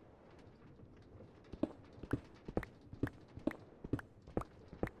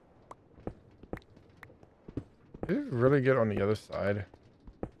did it really get on the other side?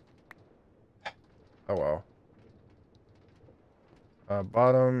 Oh well.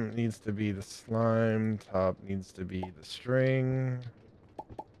 Bottom needs to be the slime. Top needs to be the string.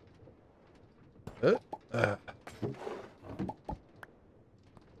 Uh, uh,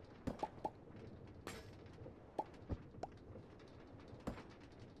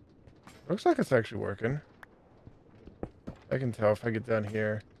 looks like it's actually working. I can tell if I get down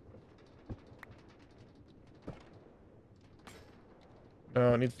here.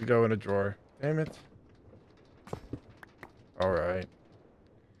 No, it needs to go in a drawer. Damn it. Alright.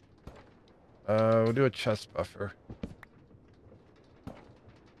 We'll do a chest buffer.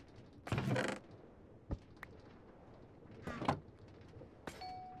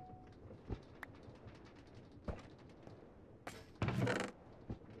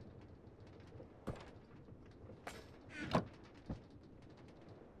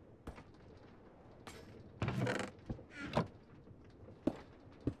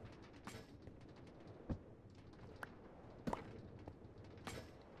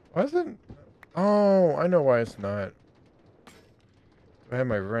 Why isn't... Oh, I know why it's not. Do I have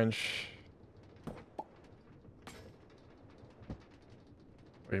my wrench?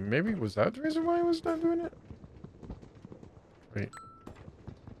 Wait, maybe was that the reason why I was not doing it? Wait.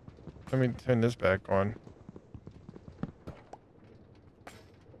 Let me turn this back on.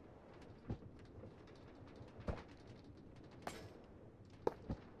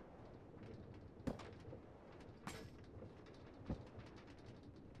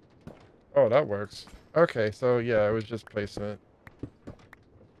 Oh, that works. Okay, so yeah, it was just placement.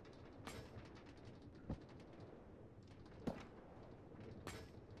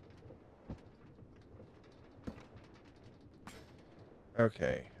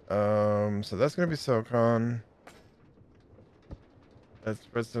 Okay. So that's gonna be silicon. That's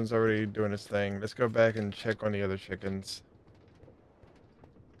Redstone's already doing its thing. Let's go back and check on the other chickens.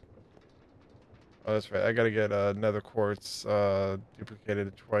 Oh, that's right. I gotta get nether quartz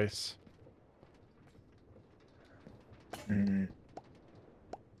duplicated twice. Mm.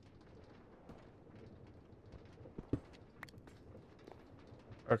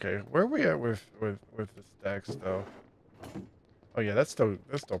 Okay, where are we at with the stacks though? Oh yeah, that's still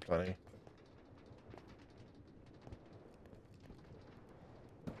plenty.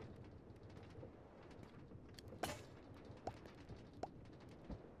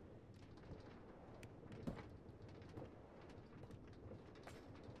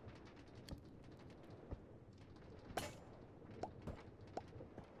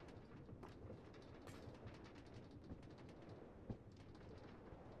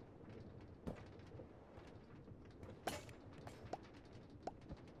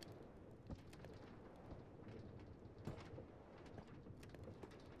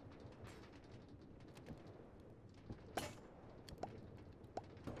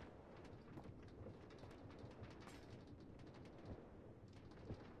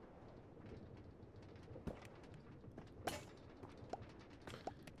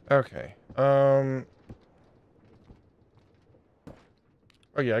 Okay. Oh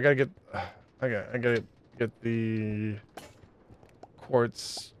yeah, I gotta get. I gotta get the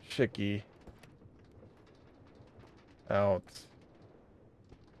quartz chicky out.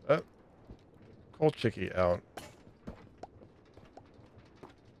 Coal chicky out.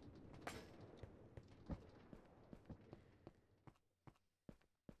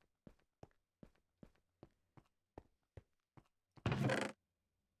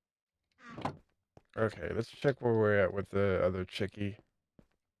 Okay, let's check where we're at with the other chickie.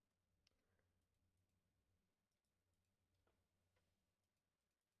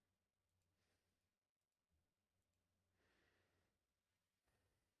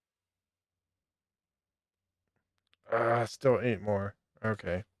 Still 8 more.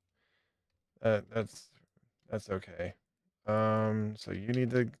 Okay. That's okay. So you need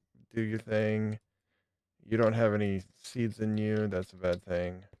to do your thing. You don't have any seeds in you. That's a bad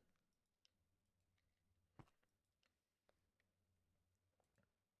thing.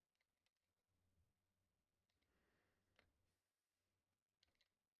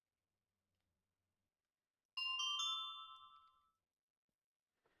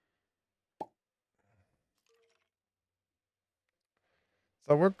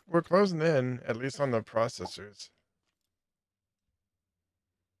 So we're closing in, at least on the processors.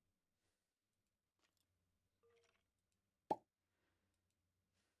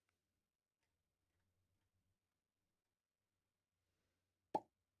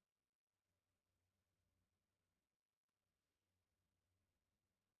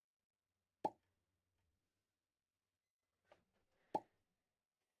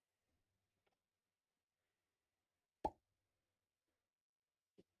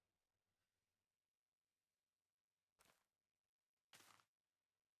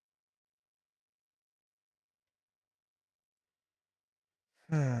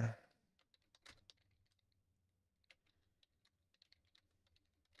 Hmm.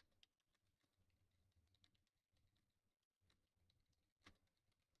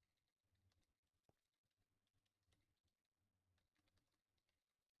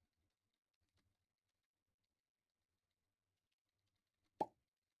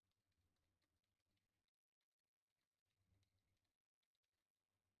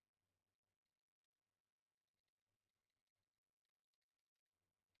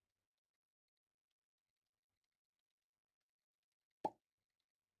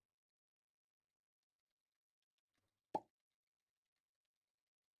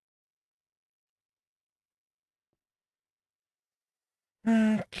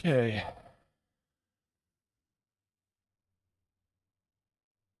 Okay.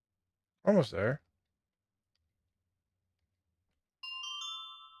 Almost there.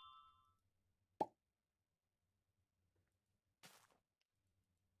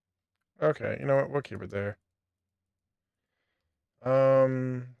 Okay, you know what? We'll keep it there.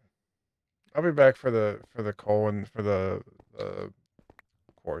 Um, I'll be back for the coal and for the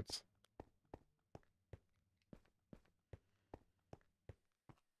quartz.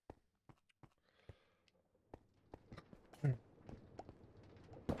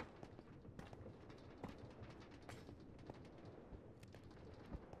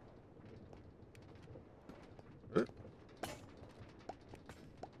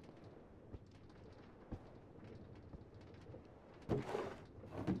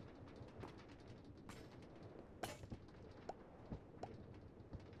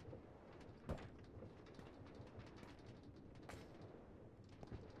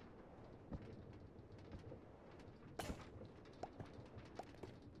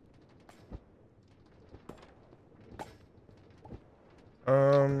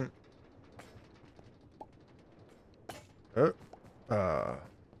 Um, uh, uh,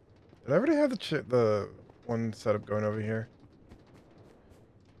 did I already have the one setup going over here?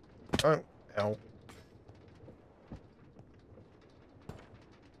 Oh, ow.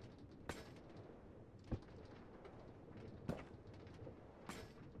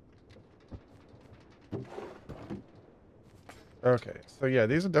 Okay, so yeah,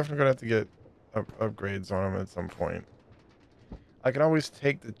 these are definitely gonna have to get upgrades on them at some point. I can always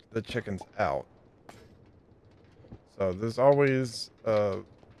take the chickens out. So there's always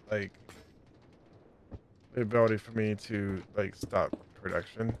like the ability for me to like stop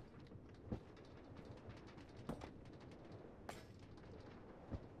production.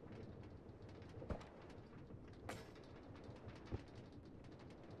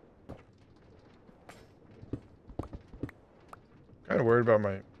 Kind of worried about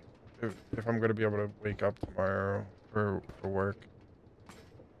my if I'm gonna be able to wake up tomorrow for work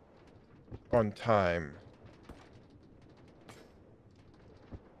on time.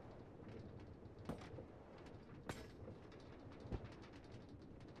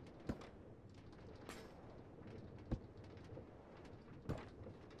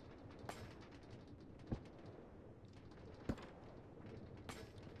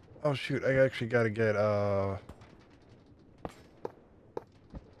 Oh shoot, I actually gotta get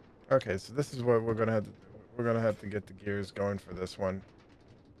okay, so this is what we're gonna have to get the gears going for this one.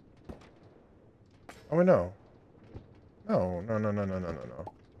 Oh wait, no. No.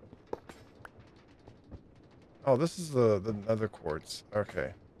 Oh, this is the nether quartz.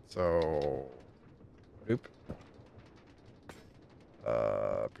 Okay. So oop.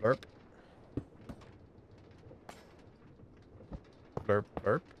 Blurp. Blurp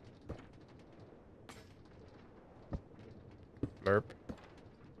blurp. Blurp.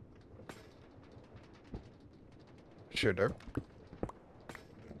 sure, derp.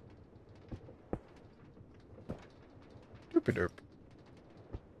 Doopy derp.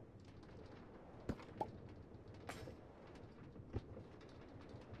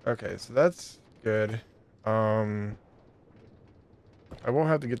 Okay, so that's good. I will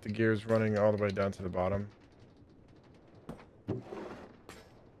have to get the gears running all the way down to the bottom.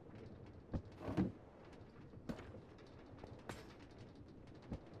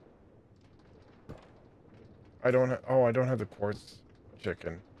 I don't oh, I don't have the quartz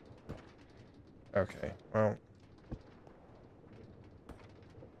chicken. Okay, well.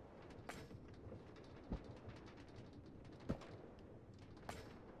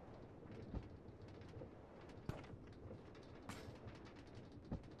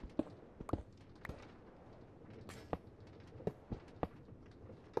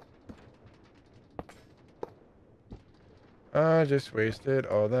 I just wasted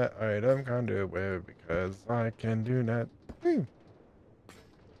all that item conduit because I can do that.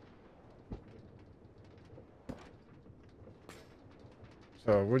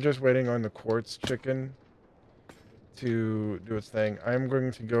 So we're just waiting on the quartz chicken to do its thing. I'm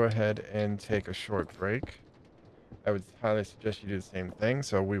going to go ahead and take a short break. I would highly suggest you do the same thing.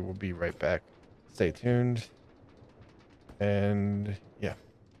 So we will be right back. Stay tuned. And yeah.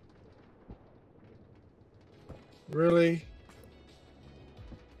 Really?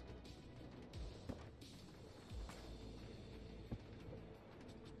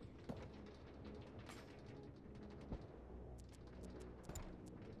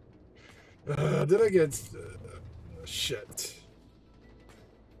 Did I get shit?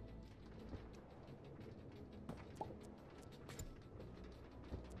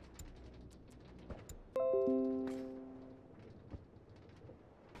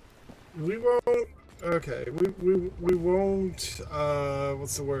 We won't. Okay, we won't.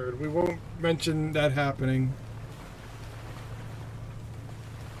 What's the word? We won't mention that happening.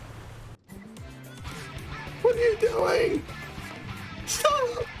 What are you doing?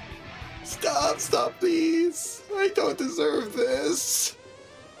 Stop! Stop! Stop, please! I don't deserve this.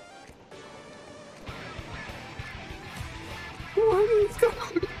 What is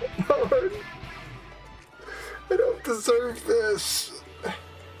going on? I don't deserve this.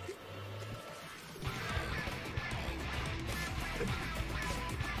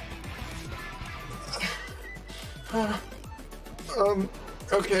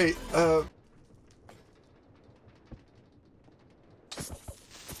 Okay,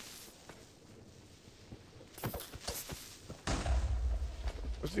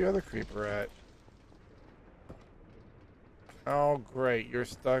 where's the other creeper at? Oh, great, you're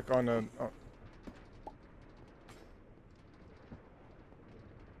stuck on a... Oh.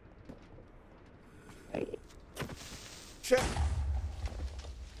 Shit!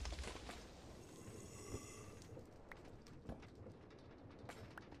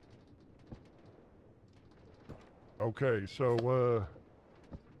 Okay, so,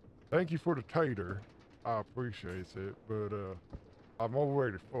 thank you for the tater. I appreciate it, but, I'm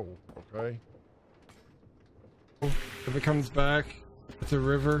already full, okay? If it comes back, it's a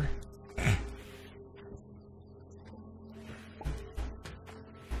river.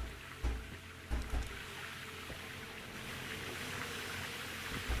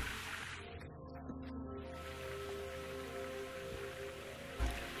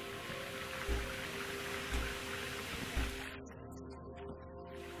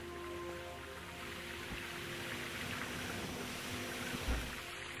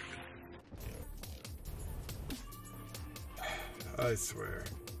 I swear.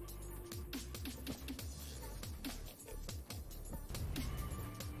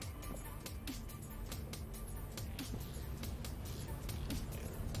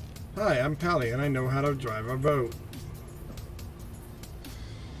 Hi, I'm Pally, and I know how to drive a boat.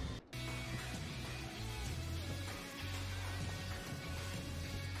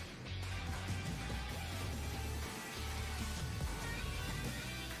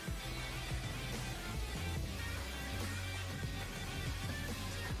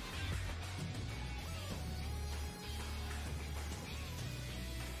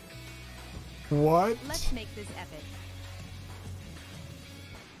 What? Let's make this epic.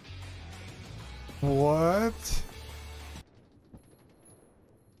 What?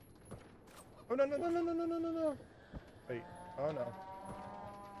 Oh no no no no no no no no no! Wait. Oh no.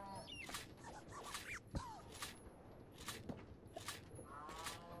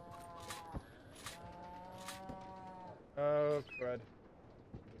 Oh crud.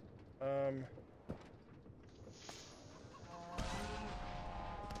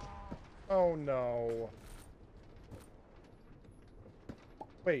 Oh no.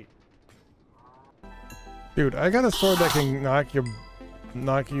 Wait. Dude, I got a sword that can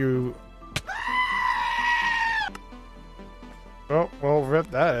knock you. Oh, well,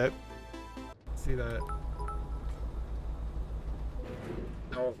 rip that. See that?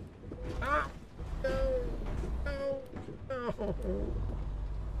 No. Ah, no. No.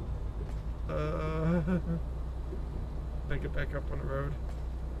 No. Make it back up on the road.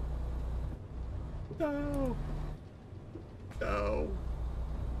 No. No.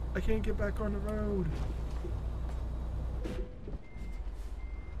 I can't get back on the road.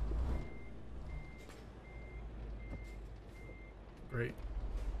 Great.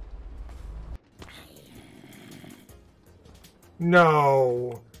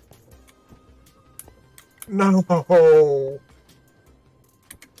 No. No.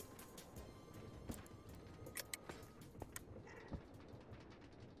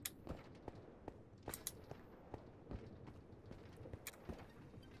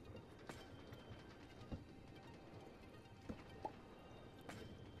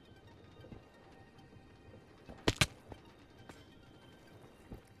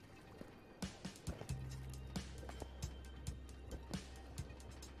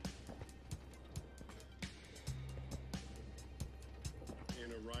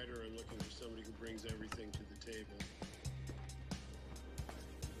 And a writer are looking for somebody who brings everything to the table.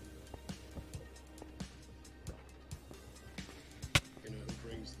 You know, who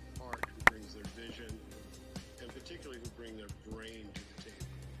brings the art, who brings their vision, and particularly who bring their brain to the table.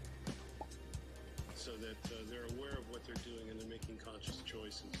 So that they're aware of what they're doing and they're making conscious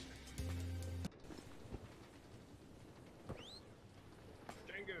choices.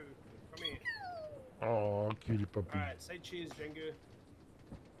 Django, come here. Oh, cutie puppy. Alright, say cheers, Django.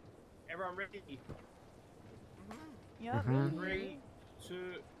 Everyone ready? Yeah. 3, 2,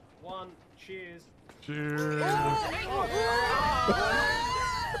 1, cheers. Cheers.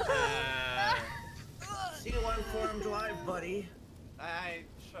 See you on Forum Drive, buddy. I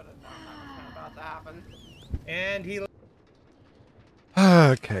should have known that was about to happen. And he.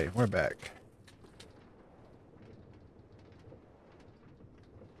 Okay, we're back.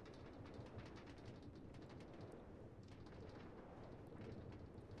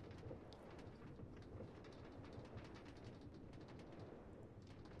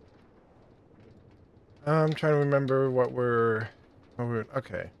 I'm trying to remember what we're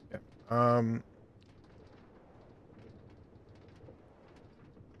okay. Yeah. I'm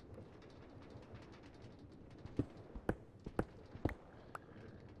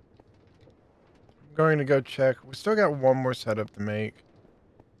going to go check. We still got one more setup to make.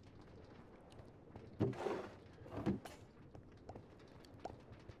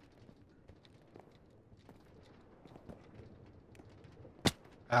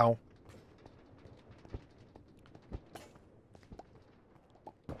 Ow.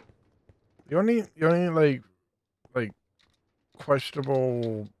 The only like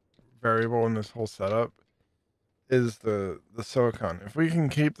questionable variable in this whole setup is the silicon. If we can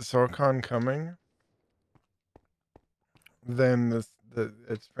keep the silicon coming, then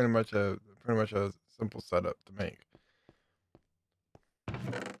it's pretty much a simple setup to make.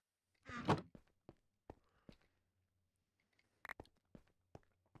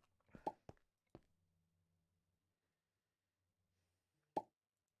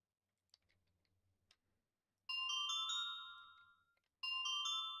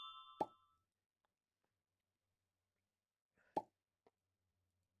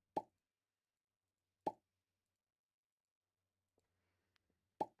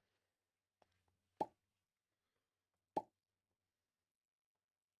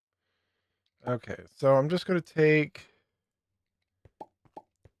 Okay, so I'm just going to take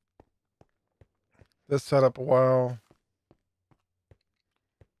this setup a while.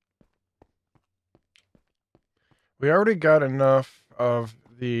 We already got enough of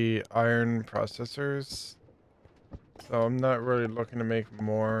the iron processors, so I'm not really looking to make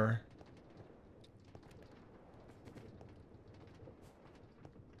more.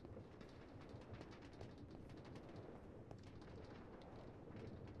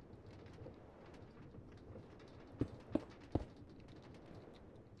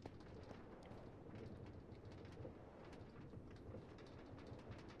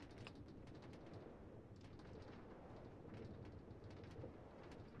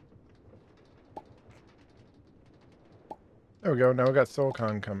 There we go. Now we got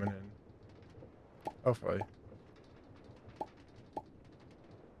silicon coming in. Hopefully.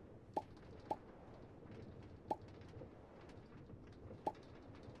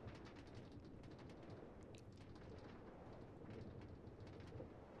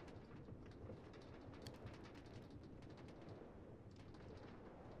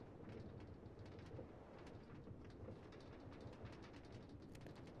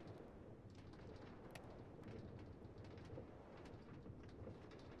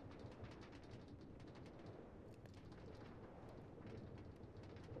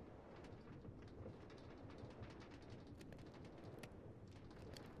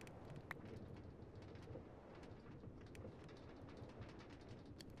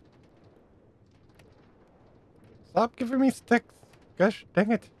 Stop giving me sticks. Gosh,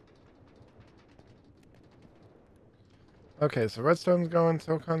 dang it. Okay, so redstone's going,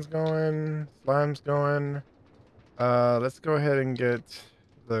 silicon's going, slime's going. Let's go ahead and get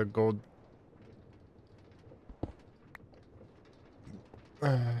the gold.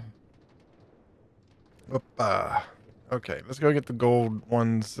 Opa. Okay, let's go get the gold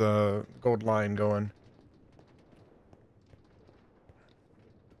ones, gold line going.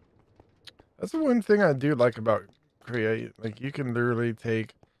 That's the one thing I do like about Create. Like, you can literally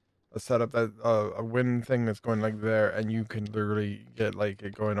take a setup that, a wind thing that's going like there, and you can literally get, like,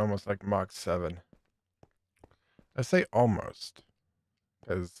 it going almost like Mach 7. I say almost,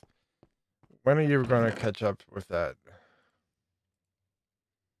 because when are you going to catch up with that?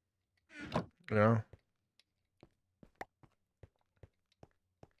 You know?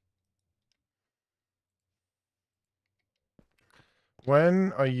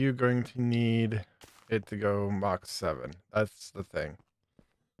 When are you going to need it to go Mach 7? That's the thing.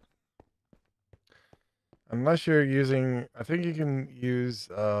 Unless you're using, I think you can use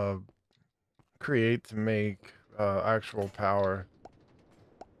Create to make actual power.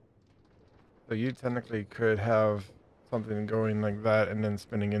 So you technically could have something going like that and then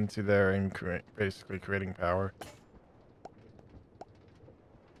spinning into there and basically creating power.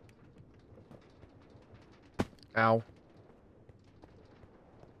 Ow.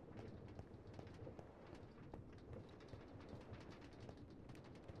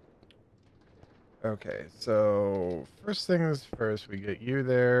 Okay, so first things first, we get you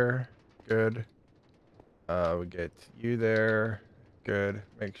there. Good. We get you there. Good.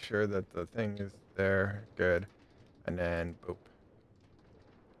 Make sure that the thing is there. Good. And then boop.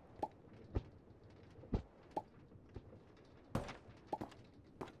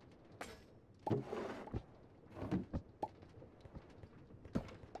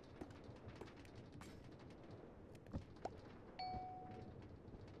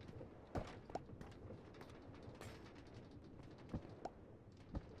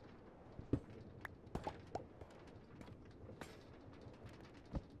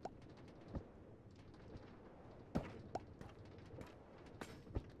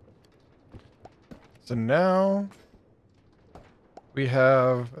 So now we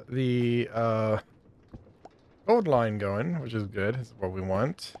have the gold line going, which is good. Is what we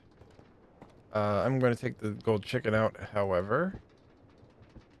want. I'm going to take the gold chicken out, however,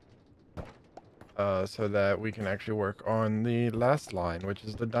 so that we can actually work on the last line, which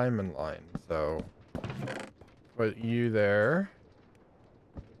is the diamond line. So put you there.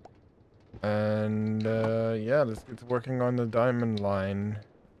 And yeah, let's get to working on the diamond line.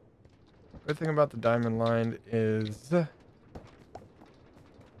 Good thing about the diamond line is, let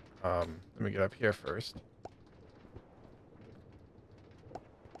me get up here first.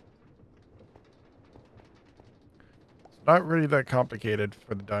 It's not really that complicated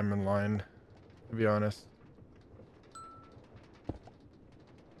for the diamond line, to be honest.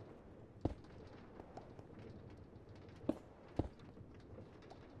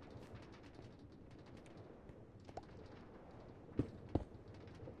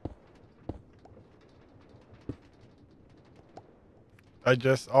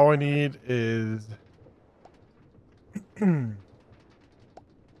 All I need is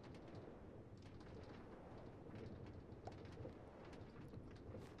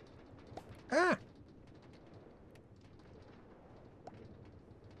ah.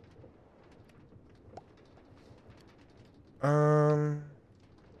 Um,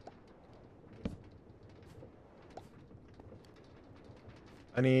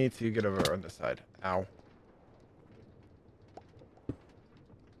 I need to get over on this side. Ow.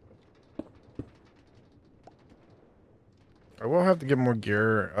 I will have to get more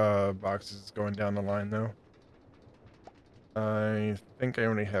gear boxes going down the line, though. I think I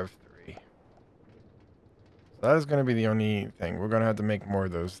only have 3. So that is going to be the only thing. We're going to have to make more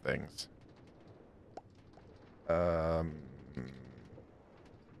of those things.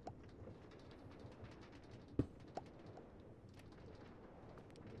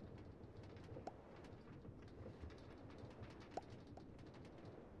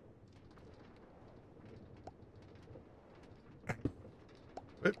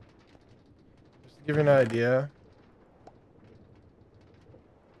 But just to give you an idea.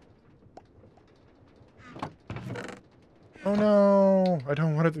 Oh no, I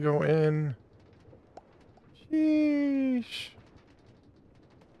don't want it to go in. Sheesh.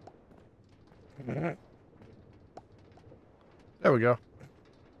 There we go.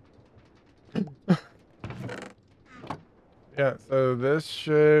 Yeah, so this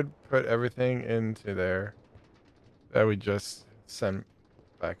should put everything into there that we just sent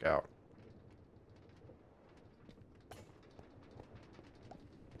back out.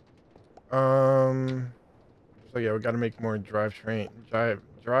 So yeah, we got to make more drive chain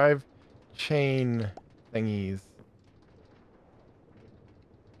thingies.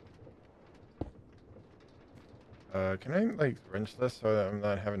 Can I like wrench this so that I'm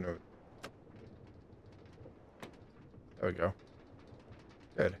not having to? There we go.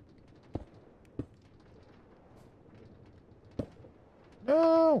 Good.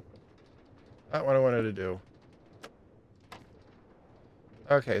 No, not what I wanted to do.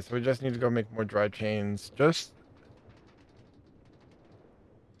 Okay, so we just need to go make more drive chains, just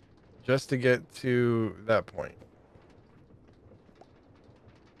to get to that point.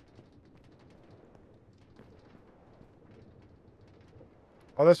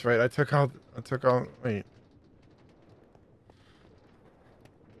 Oh, that's right. I took out. Wait.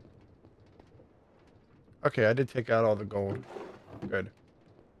 Okay, I did take out all the gold. Good.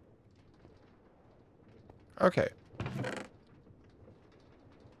 Okay.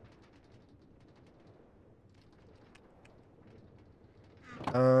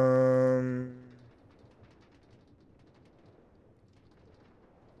 Um.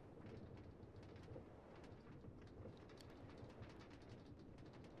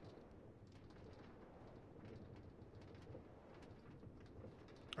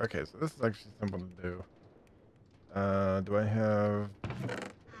 Okay, so this is actually simple to do. Do I have?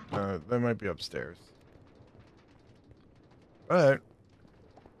 They might be upstairs. But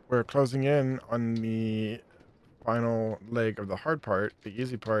we're closing in on the final leg of the hard part. The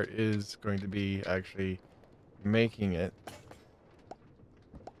easy part is going to be actually making it.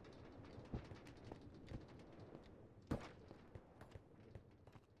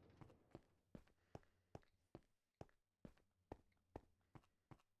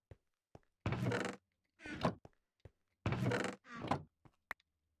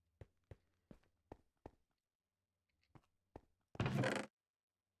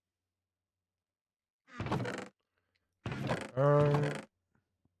 Um,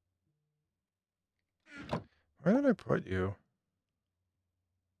 where did I put you?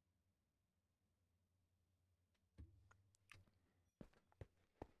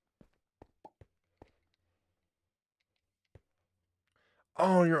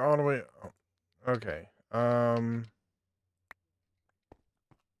 Oh, you're all the way. Oh, okay.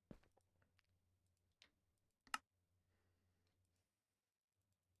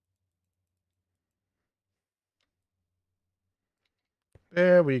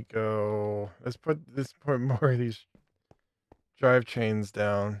 There we go. Let's put more of these drive chains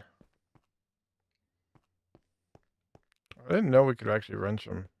down. I didn't know we could actually wrench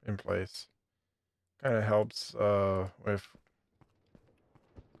them in place. Kind of helps with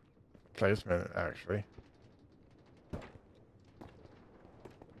placement actually.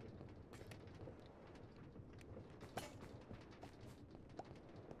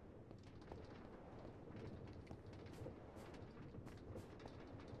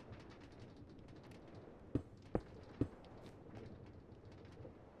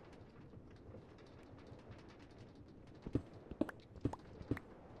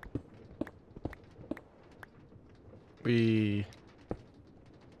 We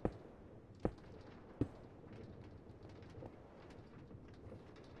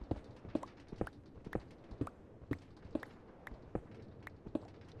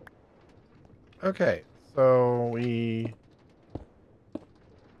okay. So we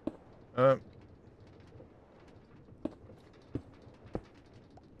uh,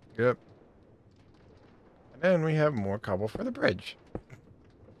 yep. And then we have more cobble for the bridge.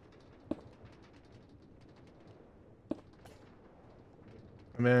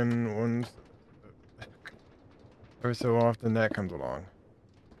 And then once every so often that comes along,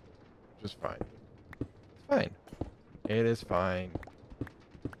 which is fine. It's fine. It is fine.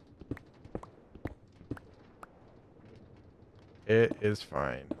 It is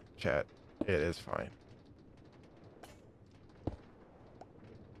fine, chat. It is fine.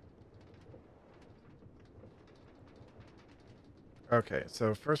 Okay,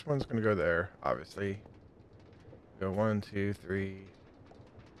 so first one's gonna go there, obviously. Go 1, 2, 3.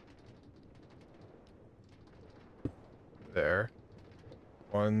 There.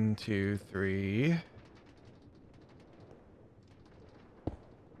 1, 2, 3.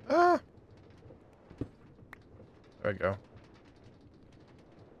 Ah! There we go.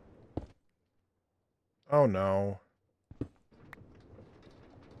 Oh no.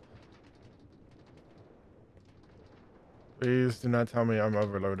 Please do not tell me I'm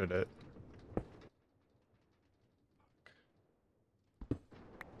overloaded it.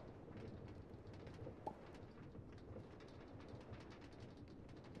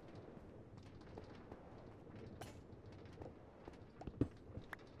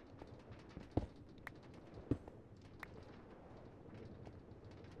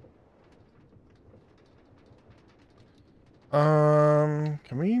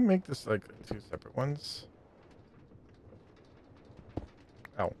 Can we make this like 2 separate ones?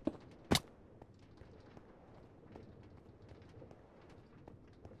 Ow.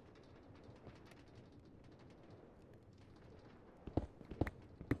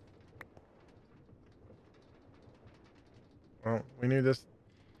 Well, we knew this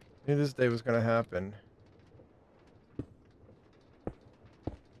day was gonna happen.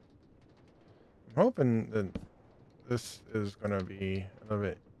 I'm hoping that this is gonna be a little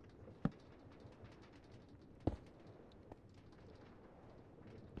bit.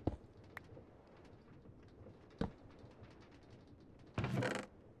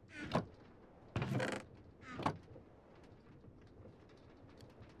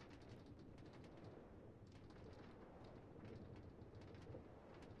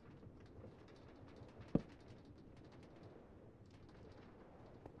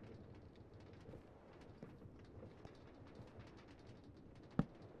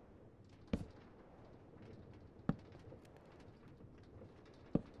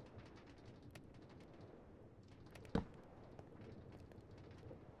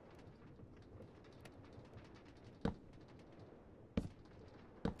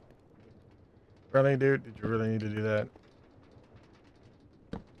 Really, dude? Did you really need to do that?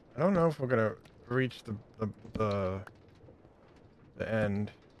 I don't know if we're gonna reach the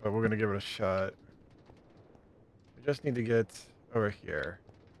end, but we're gonna give it a shot. We just need to get over here.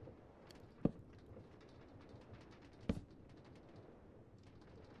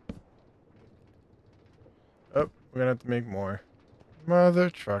 Oh, we're gonna have to make more. Mother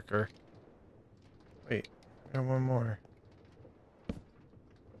trucker. Wait, I got one more.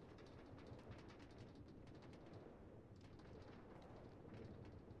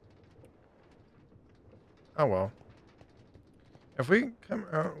 Oh well. If we come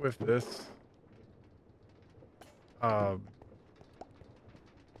out with this, and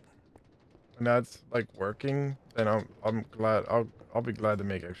that's like working, then I'm glad. I'll be glad to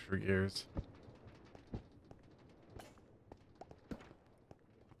make extra gears.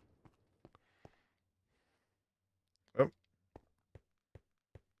 Oh.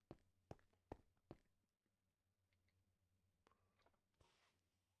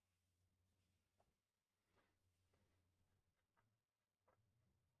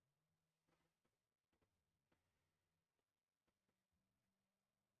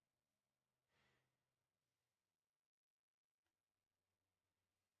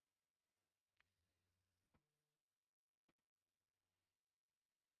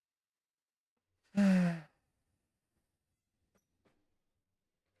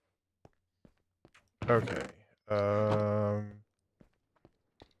 Okay. I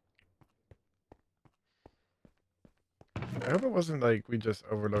hope it wasn't like we just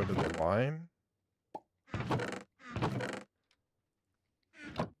overloaded the line.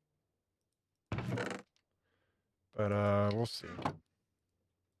 But we'll see.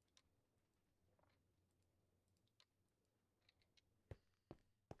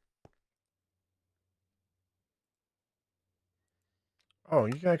 Oh,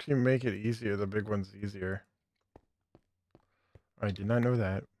 you can actually make it easier. The big one's easier. I did not know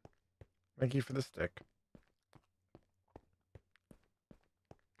that. Thank you for the stick.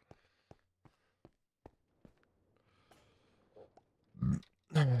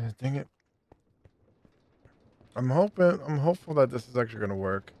 Dang it. I'm hopeful that this is actually gonna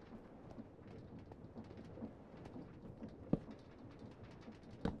work.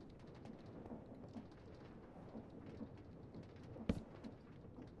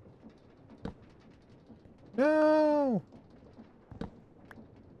 No.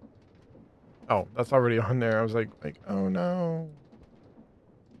 Oh, that's already on there. I was like, oh no.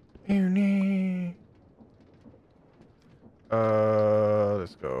 Uni.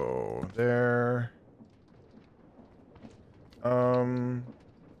 Let's go there.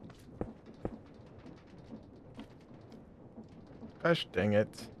 Gosh dang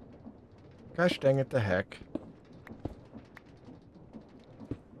it. Gosh dang it to heck.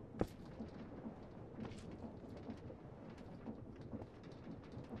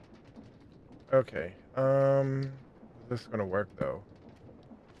 Okay. Is this gonna work though?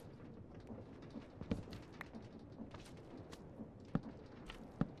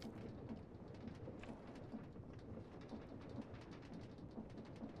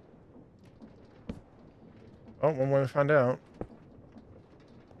 Oh, one more to find out.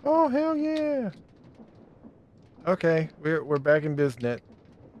 Oh hell yeah! Okay, we're back in business.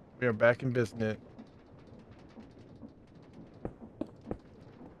 We are back in business.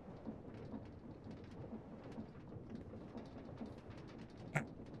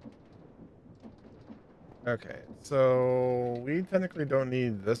 Okay, so we technically don't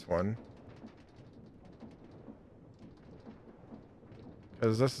need this one.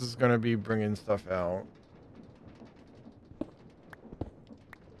 Because this is going to be bringing stuff out.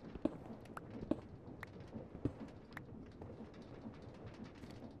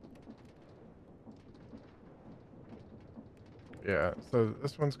 Yeah, so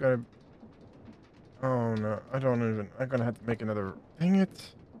this one's going to... Oh, no. I don't even... I'm going to have to make another... Dang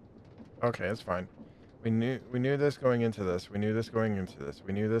it. Okay, it's fine. We knew this going into this. We knew this going into this.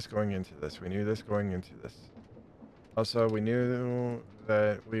 We knew this going into this. We knew this going into this. Also, we knew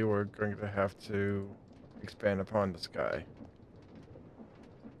that we were going to have to expand upon the sky.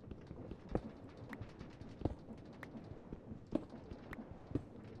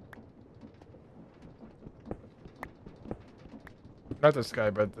 Not the sky,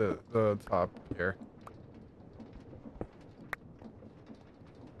 but the top here.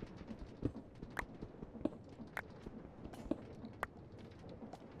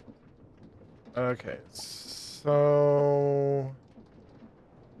 Okay, so...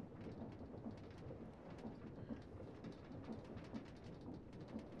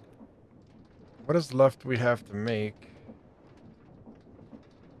 What is left we have to make?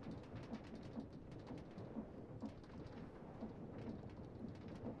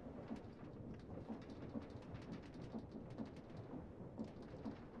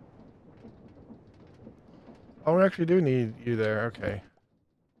 Oh, we actually do need you there. Okay.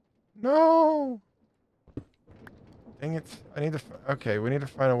 No! Dang it. I need to... Okay, we need to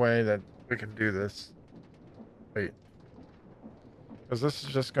find a way that we can do this. Wait. Because this is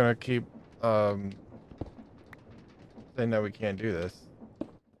just going to keep saying that we can't do this.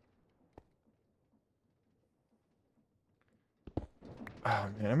 Oh,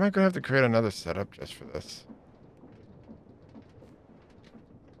 man. Am I going to have to create another setup just for this?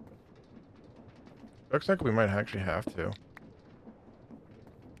 Looks like we might actually have to.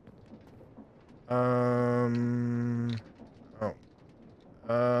 Oh.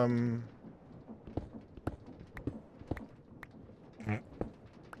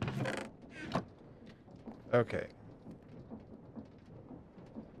 Okay.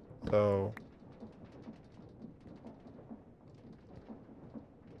 So...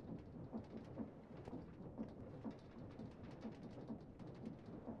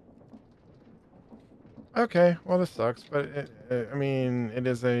 Okay, well this sucks, but I mean, it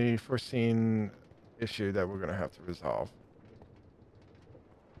is a foreseen issue that we're going to have to resolve.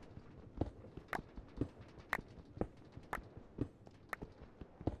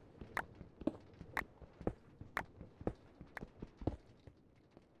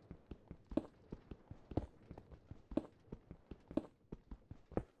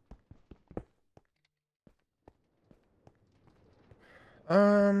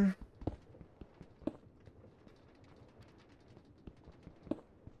 Um...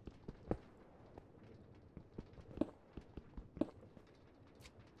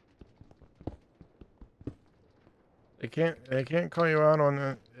 They can't call you out on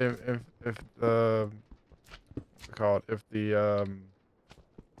the if the what's it called, if the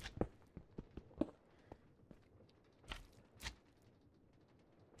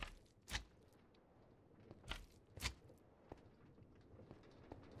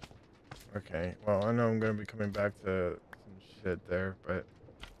okay, well I know I'm gonna be coming back to some shit there, but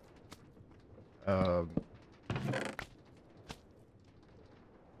oh,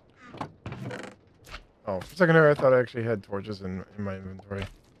 for a second there I thought I actually had torches in my inventory.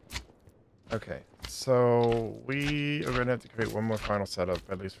 Okay, so we are gonna have to create one more final setup,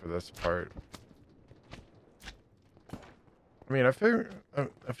 at least for this part. I mean, I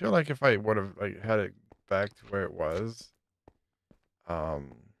feel like if I would have like had it back to where it was,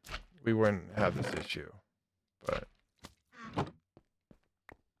 we wouldn't have this issue. But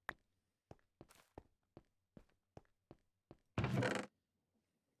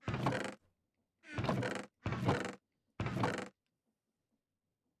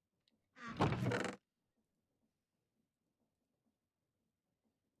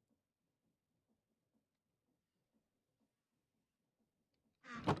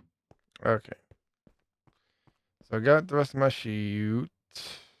okay. So I got the rest of my shoot.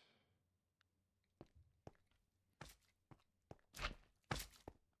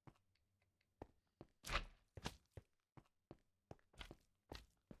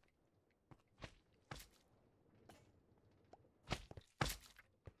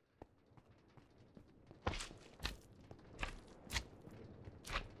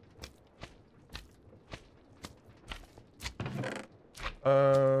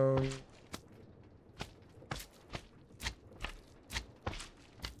 Um,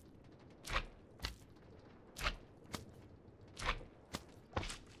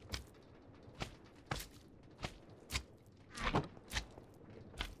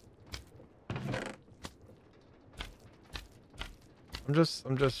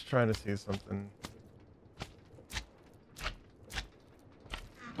 I'm just trying to see something.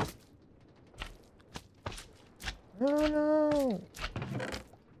 Oh no.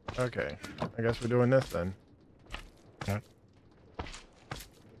 Okay, I guess we're doing this then.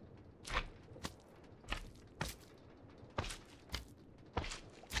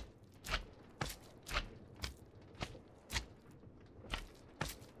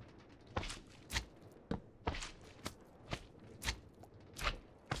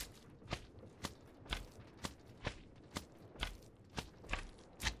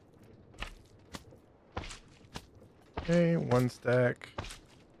 Okay, 1 stack,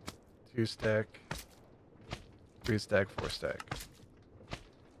 2 stack, 3 stack, 4 stack.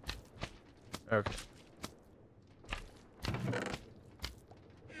 Okay.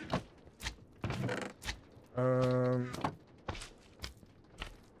 I'm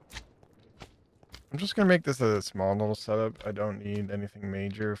just gonna make this a small little setup. I don't need anything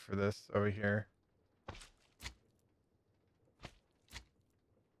major for this over here.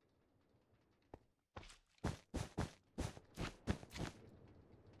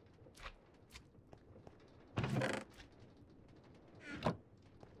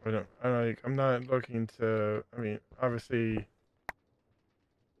 I'm not looking to, I mean, obviously,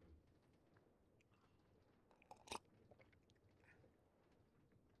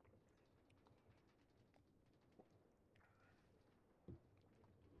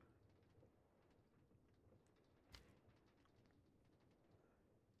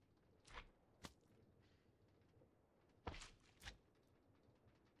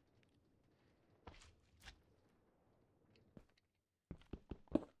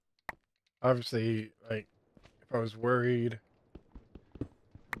 like, if I was worried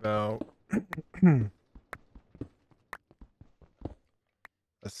about a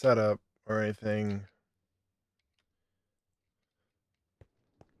setup or anything,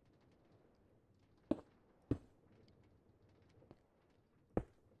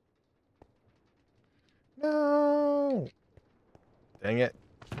 no, dang it.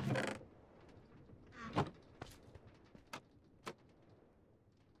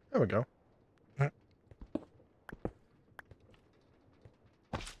 There we go.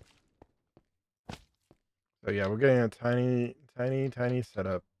 So yeah, we're getting a tiny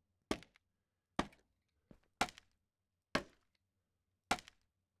setup.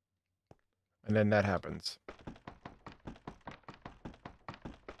 And then that happens.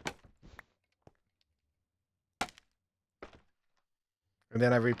 And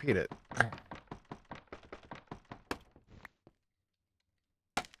then I repeat it. Okay.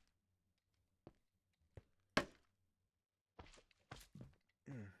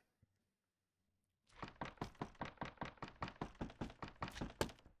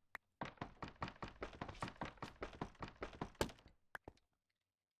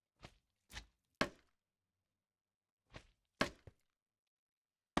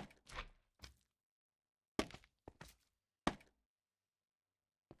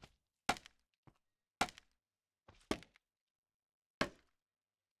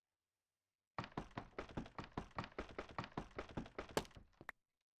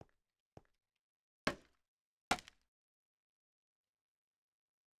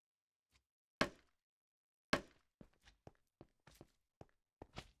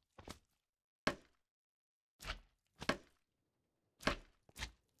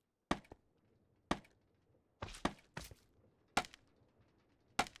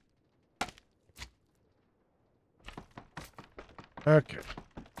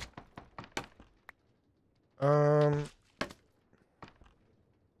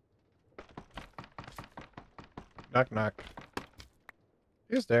 Knock knock.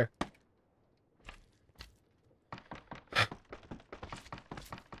 Who's there?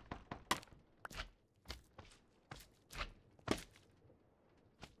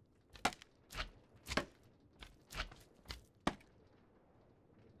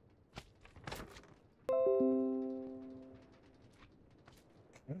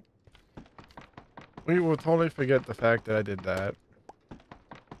 We will totally forget the fact that I did that.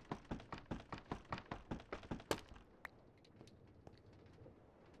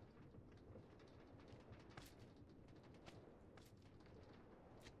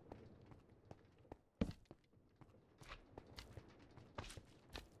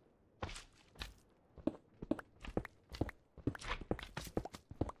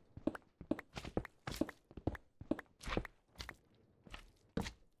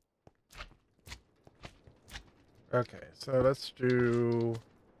 Okay, so let's do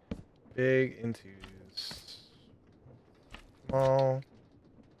big into small.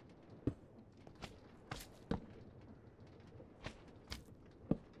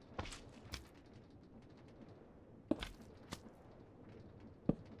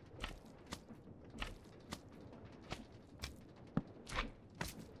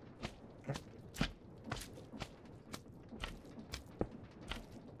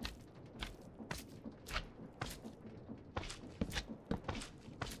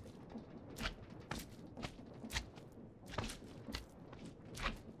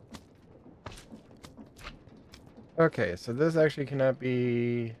 Okay, so this actually cannot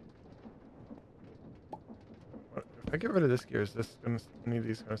be... If I get rid of this gear, is this gonna... any of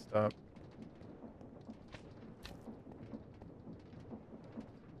these gonna stop?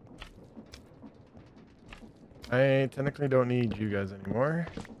 I technically don't need you guys anymore.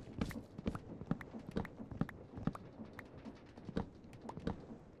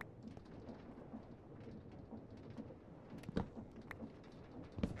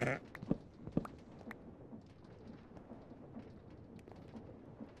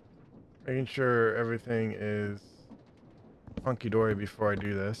 Making sure everything is hunky-dory before I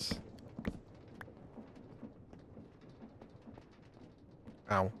do this.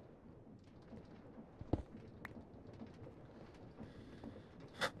 Ow.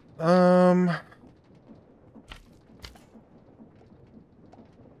 Um...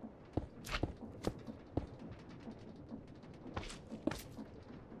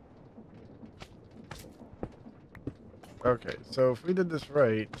 Okay, so if we did this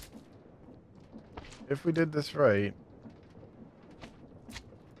right...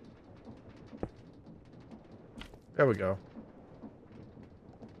 There we go.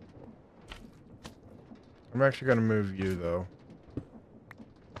 I'm actually going to move you, though.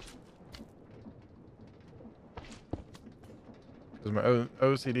 Because my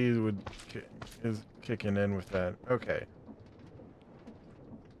OCD is kicking in with that. Okay.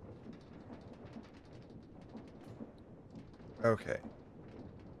 Okay.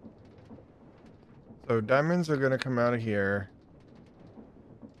 So diamonds are going to come out of here.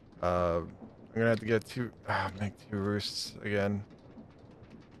 I'm going to have to get make 2 roosts again.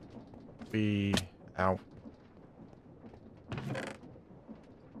 Ow.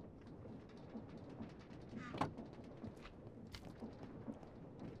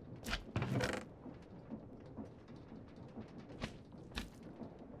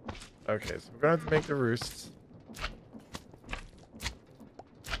 Okay, so we're going to have to make the roosts.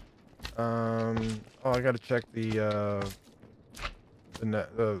 Oh, I got to check the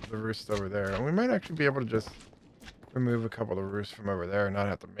roosts over there. And we might actually be able to just remove a couple of roosts from over there and not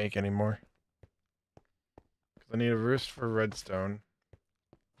have to make any more. Because I need a roost for redstone.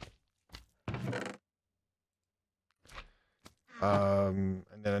 And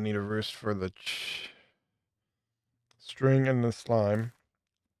then I need a roost for the string and the slime.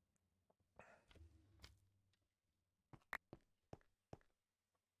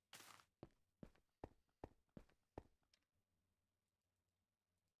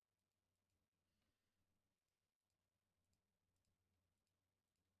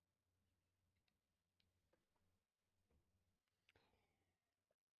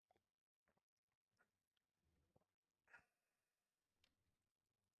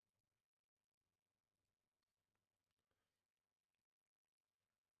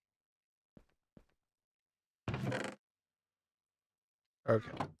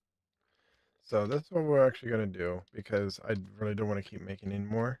 Okay. So that's what we're actually going to do, because I really don't want to keep making any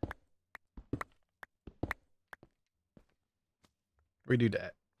more. Redo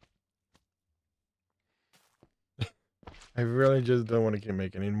that. I really just don't want to keep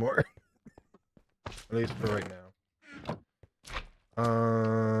making any more. At least for right now.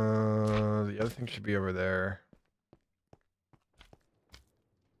 The other thing should be over there.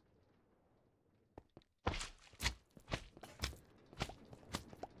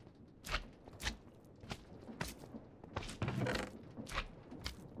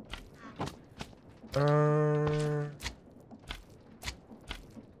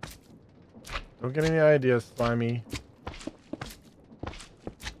 Don't get any ideas, Slimy.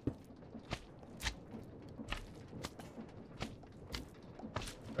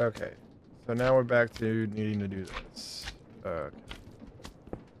 Okay, so now we're back to needing to do this. Okay.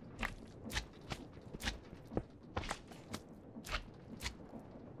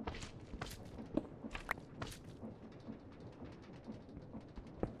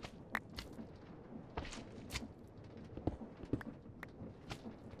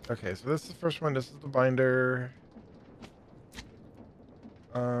 Okay, so this is the first one. This is the binder.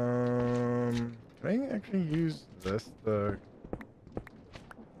 Can I actually use this?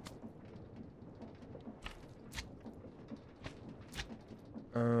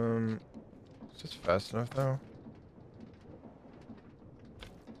 It's just fast enough though.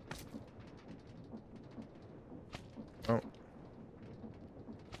 Oh.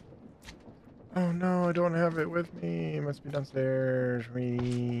 Oh no, I don't have it with me. It must be downstairs.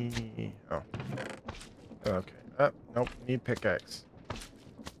 Oh. Okay. Nope. Need pickaxe.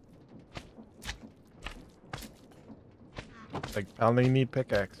 Like, I only need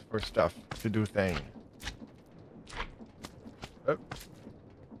pickaxe for stuff to do thing. Oh.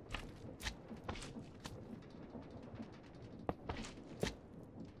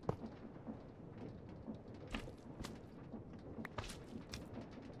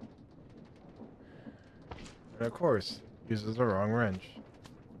 And of course, uses the wrong wrench.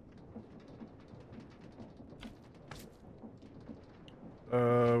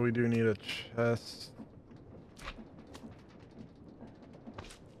 We do need a chest.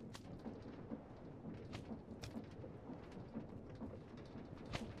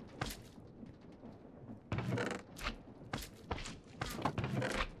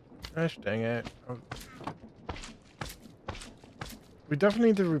 Gosh dang it. Oh. We definitely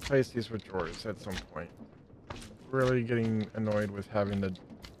need to replace these with drawers at some point. Really getting annoyed with having to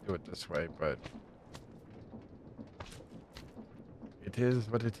do it this way, but it is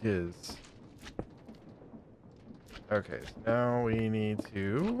what it is. Okay, so now we need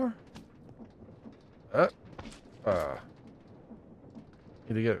to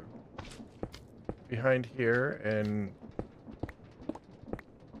need to get behind here and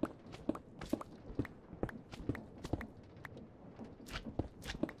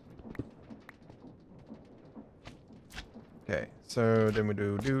okay, so then we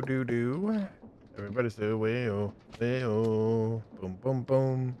do. Everybody say away, oh, boom, boom,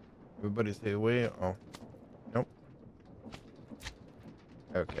 boom. Everybody say away, oh, nope.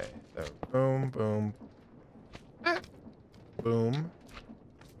 Okay, so boom, boom, boom,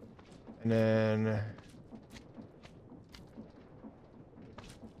 and then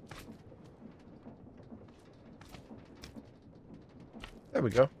there we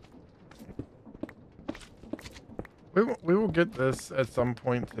go. We will get this at some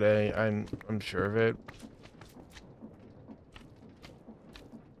point today. I'm sure of it.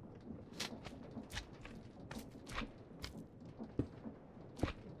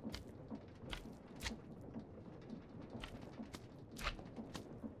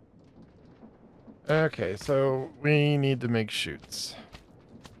 Okay, so we need to make chutes.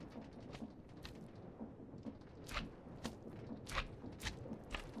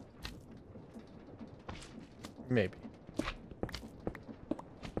 Maybe.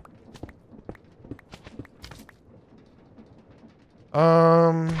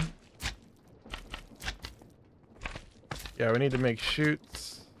 Yeah, we need to make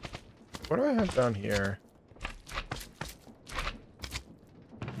chutes. What do I have down here?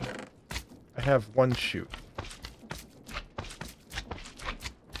 I have one chute.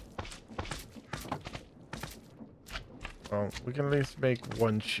 Well, we can at least make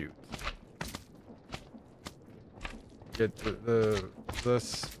one chute. Get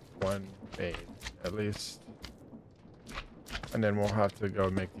this one made, at least. And then we'll have to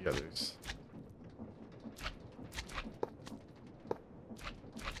go make the others.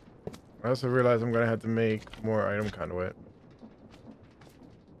 I also realize I'm gonna have to make more item conduit.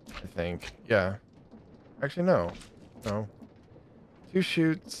 I think. Yeah. Actually, no. No. 2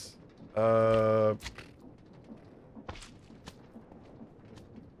 chutes. Let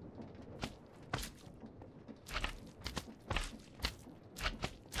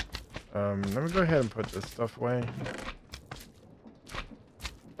me go ahead and put this stuff away.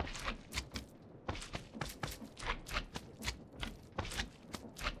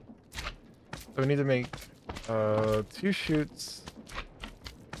 So we need to make 2 chutes.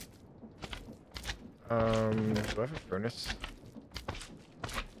 Do I have a furnace?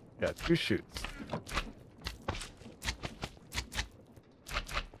 Yeah, 2 chutes.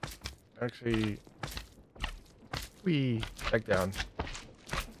 Actually, back down.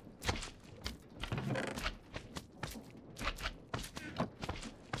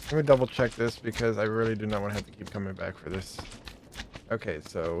 Let me double check this because I really do not want to have to keep coming back for this. Okay,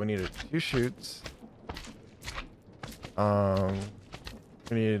 so we needed 2 chutes.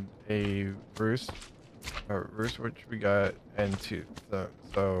 We need a roost, which we got, and 2.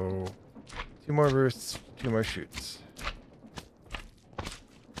 So 2 more roosts, 2 more chutes.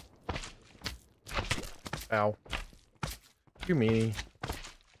 Ow. You meanie.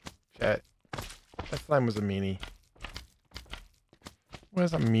 Chat. That slime was a meanie. What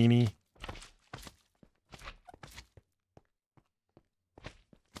is a meanie?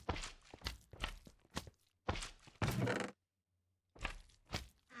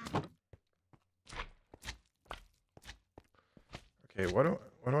 Okay, what do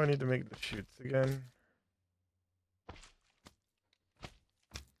I need to make the chutes again?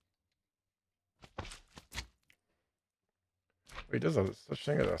 Wait, there's a such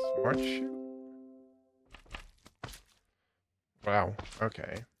thing as a smart chute? Wow,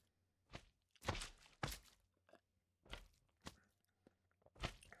 okay.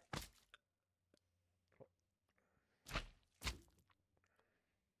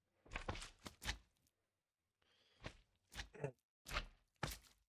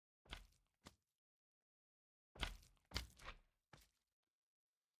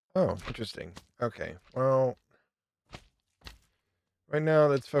 Oh, interesting. Okay, well, Right now,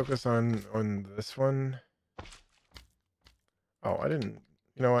 let's focus on this one. Oh, I didn't.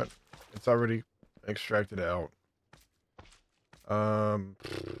 You know what? It's already extracted out.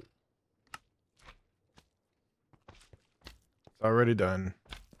 It's already done.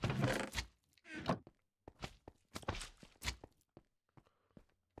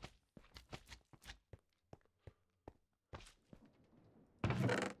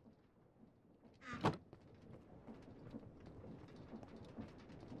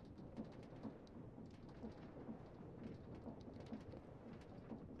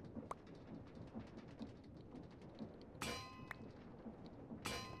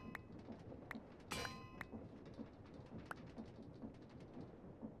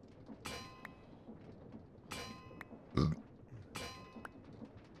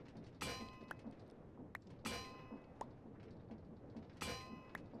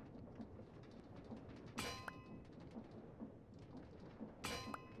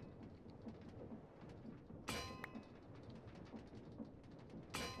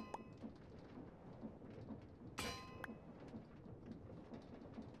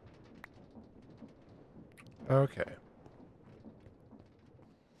 Okay.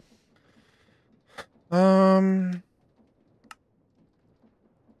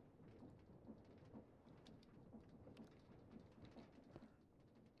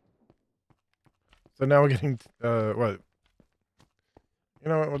 So now we're getting what? You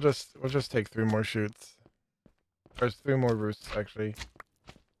know what? We'll just take 3 more shoots. There's 3 more roosts actually.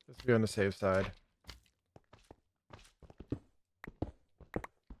 Just to be on the safe side.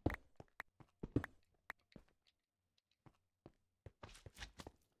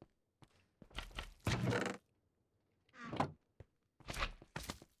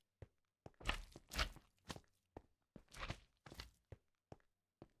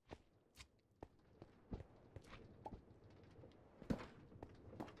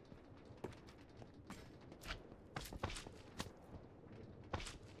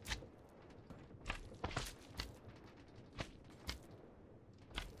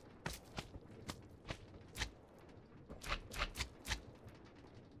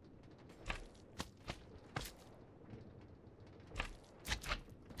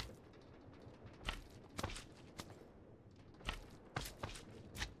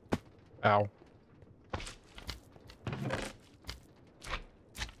 Ow.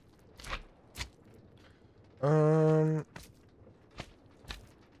 Um.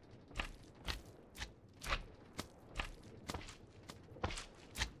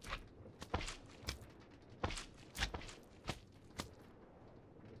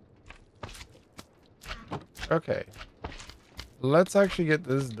 Okay. Let's actually get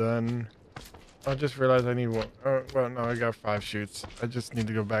this done. I just realized I need one. Oh, well, no, I got 5 shoots. I just need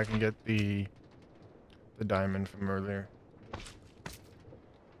to go back and get the diamond from earlier.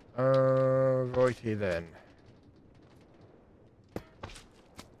 Righty then.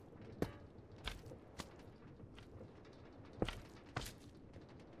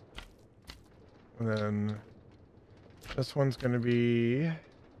 And then this one's gonna be the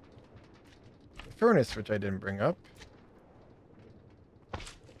furnace, which I didn't bring up.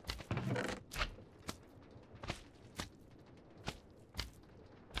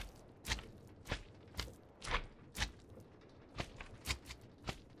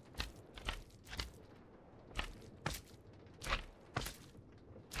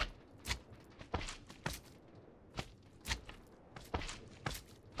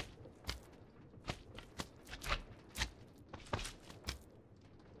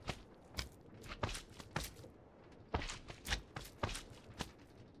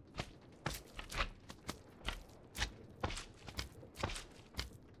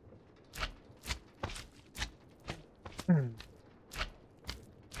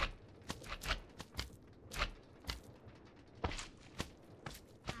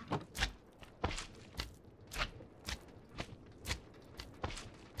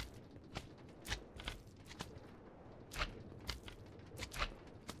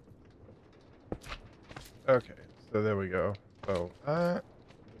 Okay, so there we go. So,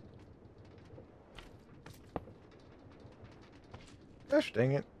 gosh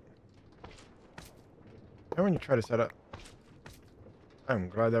dang it. And when you try to set up, I'm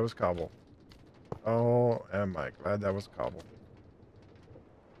glad that was cobble. Oh, am I glad that was cobble.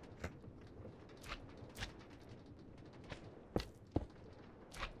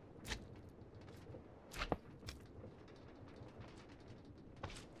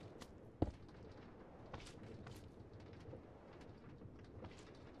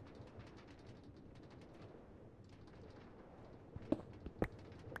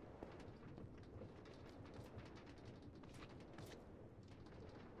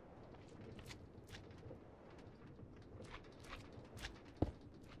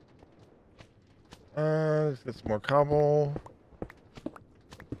 Let's get some more cobble.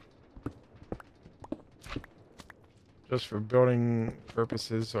 Just for building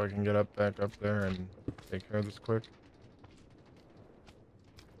purposes, so I can get back up there and take care of this quick.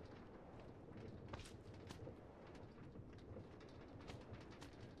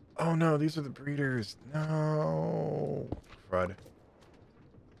 Oh no, these are the breeders. No. Crud.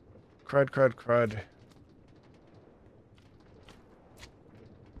 Crud, crud, crud.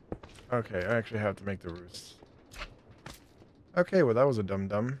 Okay, I actually have to make the roosts. Okay, well that was a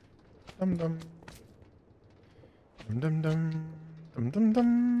dum-dum. Dum-dum. Dum-dum-dum.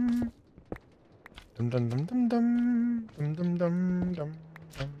 Dum-dum-dum. Dum-dum-dum-dum-dum. Dum-dum-dum-dum-dum.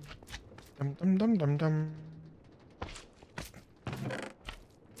 Dum-dum-dum-dum-dum.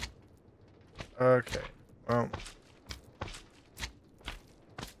 Okay, well.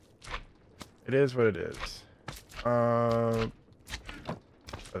 It is what it is. Are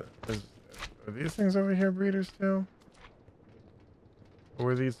these things over here breeders too? Or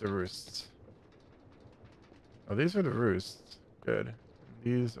were these the roosts? Oh, these are the roosts. Good.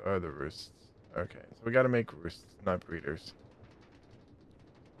 These are the roosts. Okay, so we gotta make roosts, not breeders.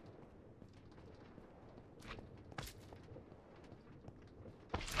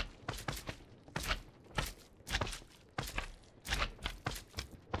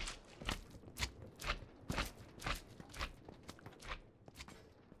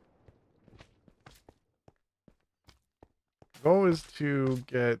 Goal is to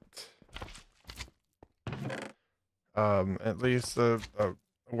get at least a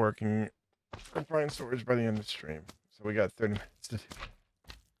working confined storage by the end of the stream. So we got 30 minutes to do.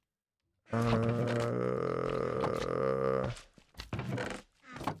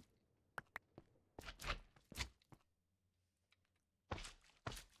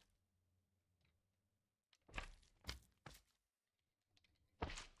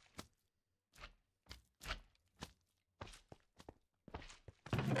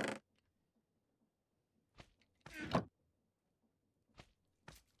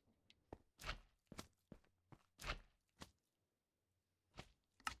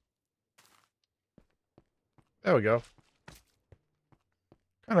 There we go.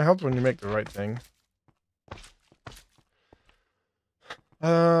 Kind of helps when you make the right thing.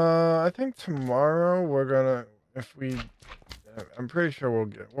 I think tomorrow we're gonna, I'm pretty sure we'll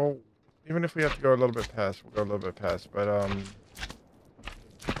get, well, even if we have to go a little bit past, we'll go a little bit past, but,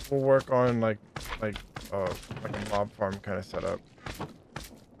 we'll work on, like a mob farm kind of setup.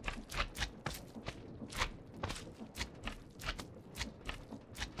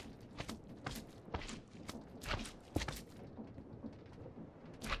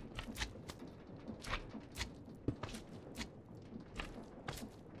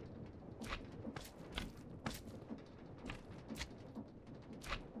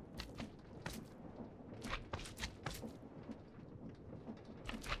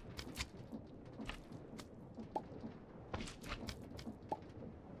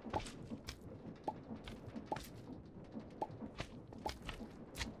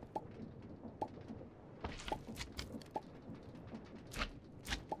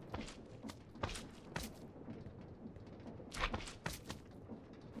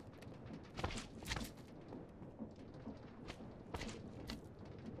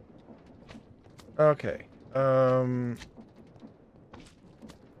 Okay.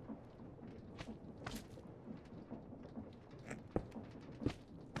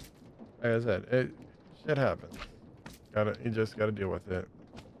 Like I said, shit happens. You just gotta deal with it.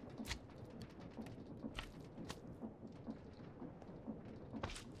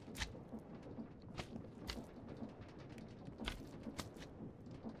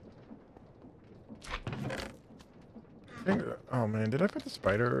 Oh man, did I put the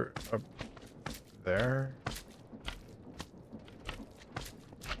spider up there?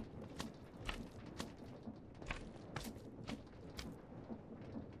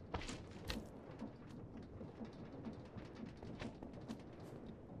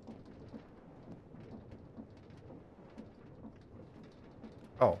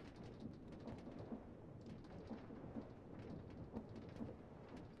 Oh.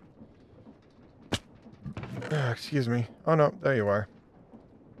 Excuse me. Oh no, there you are.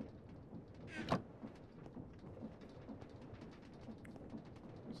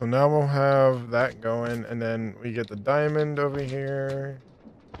 So now we'll have that going, and then we get the diamond over here.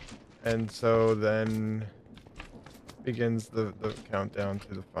 And so then begins the countdown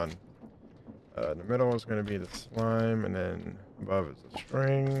to the fun. In the middle is going to be the slime, and then above is the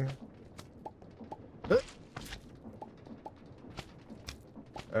string.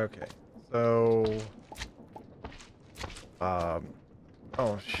 Okay, so...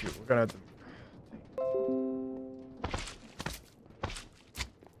 oh shoot, we're gonna have to...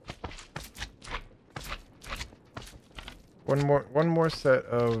 one more set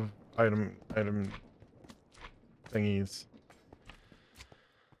of item thingies.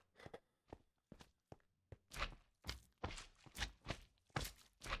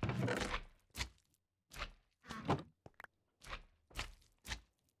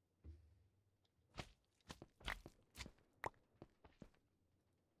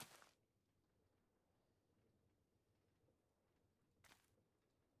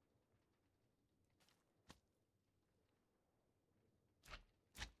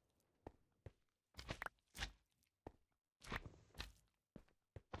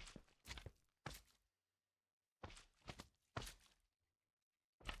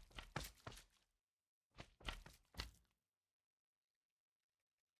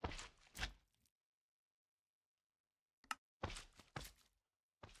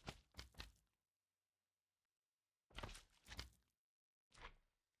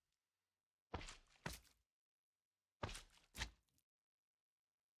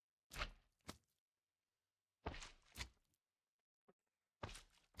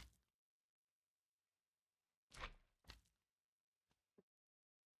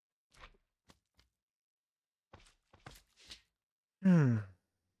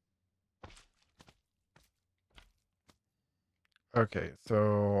 Okay,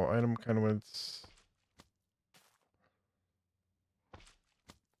 so item conduits.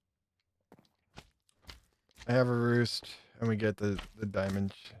 I have a roost, and we get the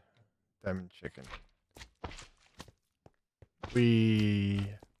diamond chicken. We.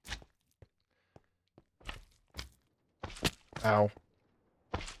 Ow.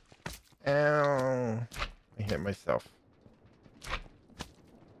 Ow. I hit myself.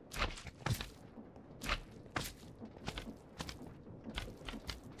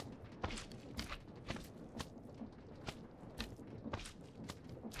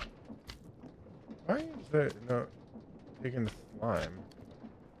 Why is it not taking the slime?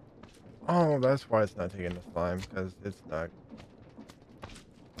 Oh, that's why it's not taking the slime, because it's not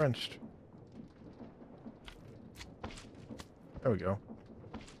crunched. There we go.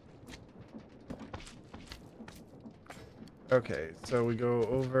 Okay, so we go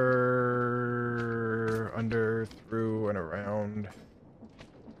over, under, through, and around.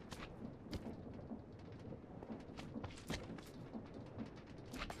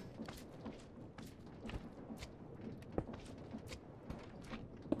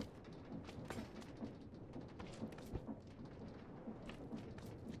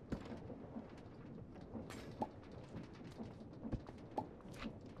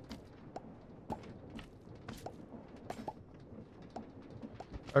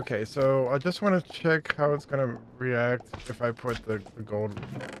 Okay, so I just want to check how it's going to react if I put the gold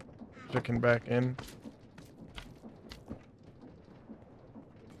chicken back in.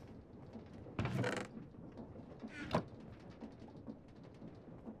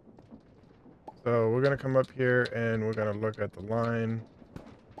 So we're going to come up here and we're going to look at the line.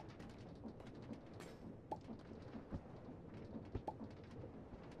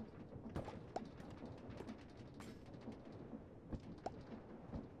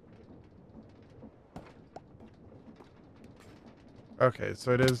 Okay,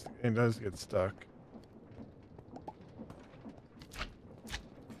 so it does get stuck.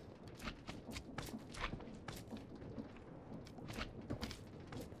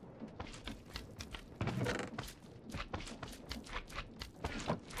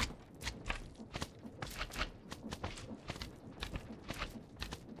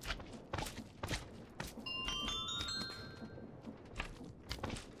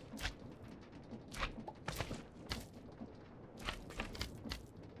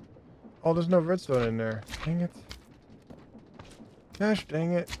 Oh, there's no redstone in there. Dang it. Gosh,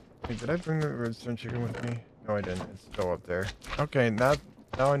 dang it. Wait, did I bring the redstone chicken with me? No, I didn't. It's still up there. Okay, now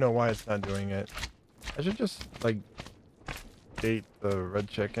I know why it's not doing it. I should just, like, gate the red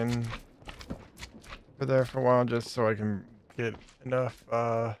chicken for there for a while just so I can get enough,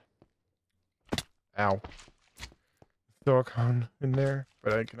 ow. Silicone in there.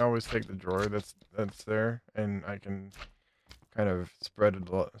 But I can always take the drawer that's there and I can kind of spread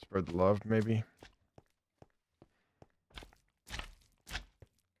the love, maybe.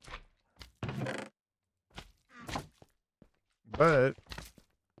 But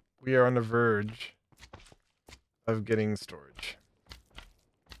we are on the verge of getting storage.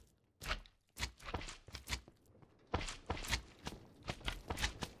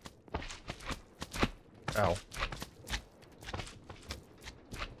 Ow.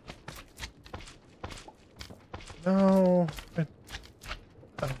 No.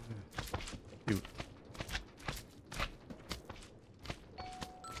 Shoot.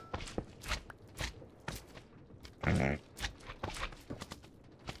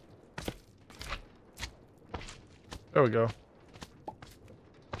 There we go.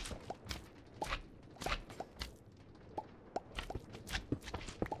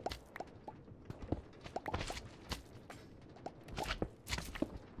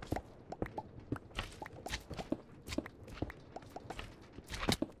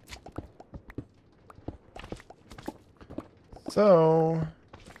 So,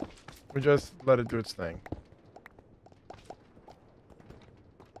 we just let it do its thing.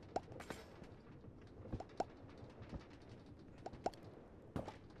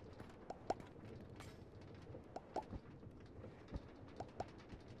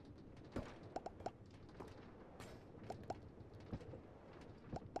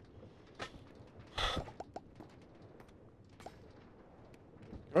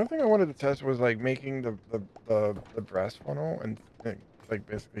 One thing I wanted to test was like making the brass funnel and like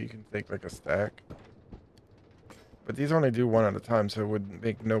basically you can take like a stack. But these only do one at a time, so it would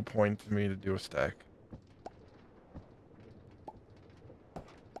make no point to me to do a stack.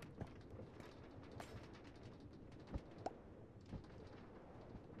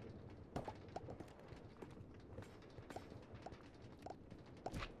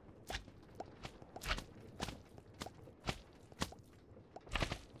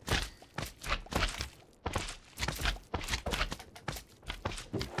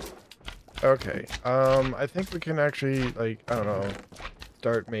 Okay, I think we can actually, like, I don't know,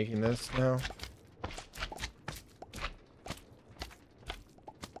 start making this now.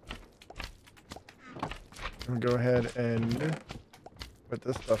 I'm gonna go ahead and put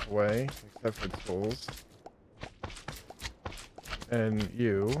this stuff away, except for tools. And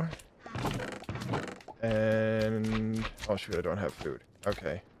you. And, oh shoot, I don't have food.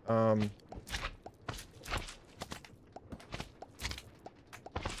 Okay,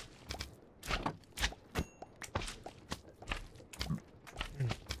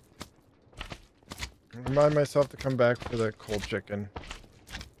 remind myself to come back for the cold chicken.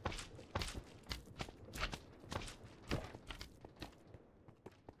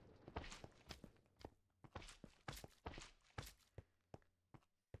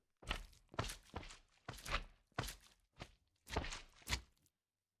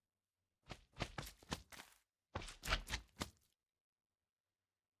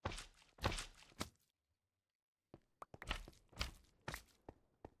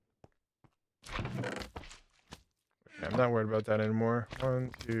 I'm not worried about that anymore.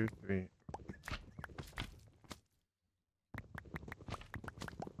 1, 2, 3.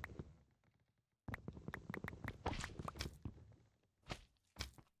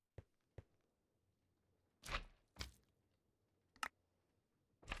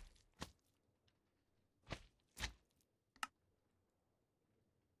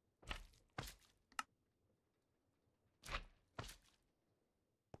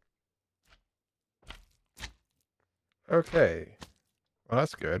 Okay. Well,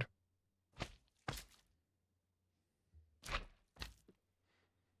 that's good.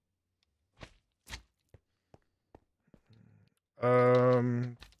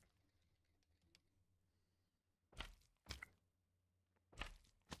 Um,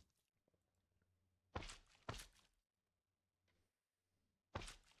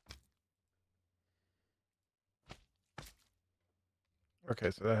 okay,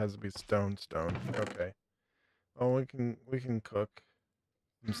 so that has to be stone. Okay. Oh, we can cook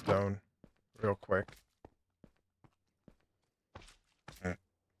some stone real quick.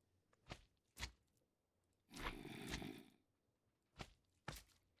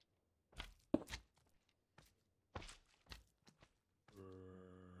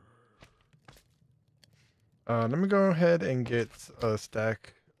 Let me go ahead and get a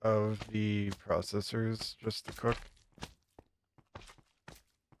stack of the processors just to cook.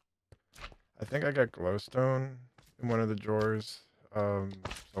 I think I got glowstone in one of the drawers, so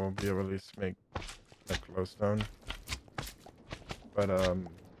we'll be able to at least make that glowstone. But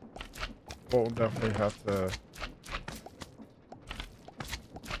we'll definitely have to.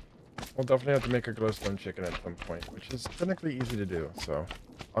 We'll definitely have to make a glowstone chicken at some point, which is technically easy to do. So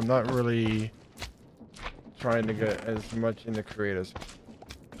I'm not really trying to get as much into create as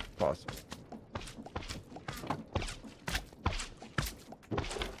possible.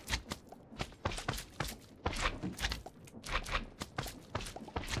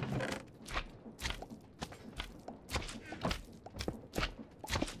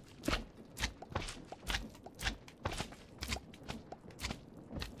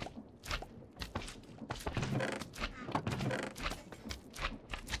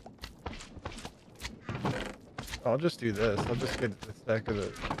 I'll just do this. I'll just get the stack of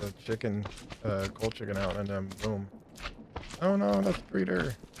the chicken, cold chicken out, and then boom. Oh no, that's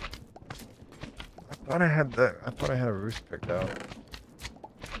breeder. Thought I had that. I thought I had a roost picked out.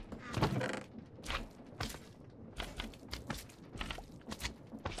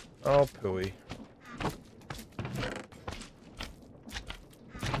 Oh, pooey.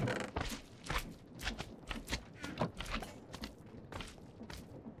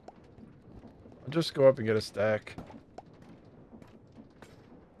 I'll just go up and get a stack.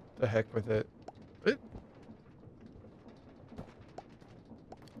 The heck with it. It.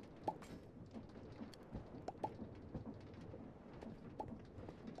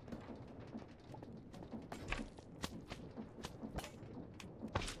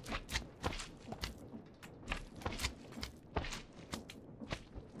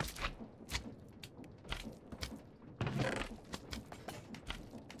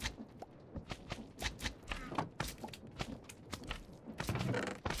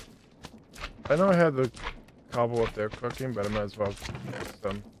 I know I had the cobble up there cooking, but I might as well put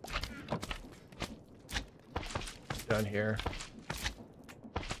some down here.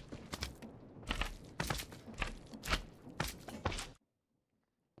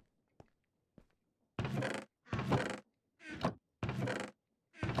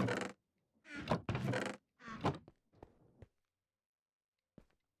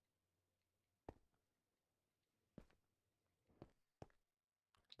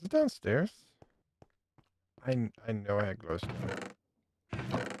 Is it downstairs? I know I had glowstone.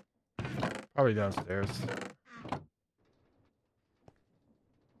 Probably downstairs.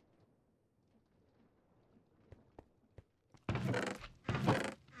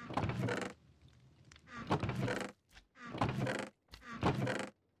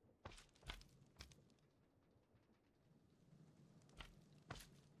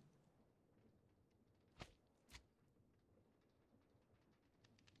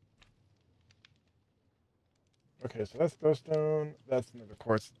 Okay, so that's glowstone. That's another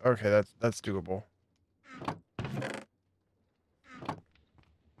quartz. Okay, that's doable.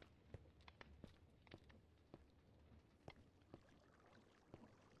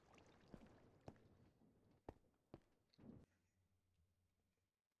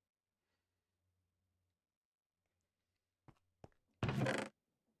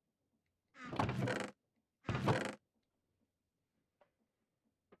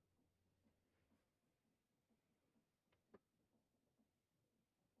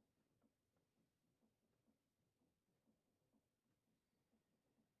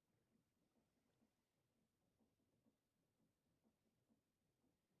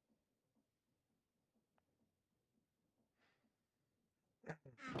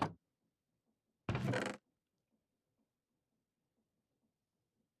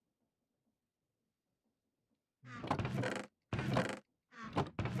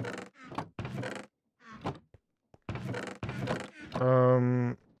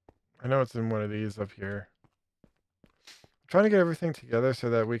 I know it's in one of these up here. I'm trying to get everything together so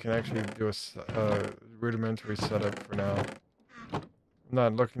that we can actually do a rudimentary setup for now. I'm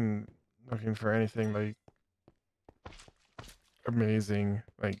not looking for anything like amazing.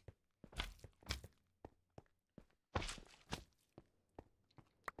 Like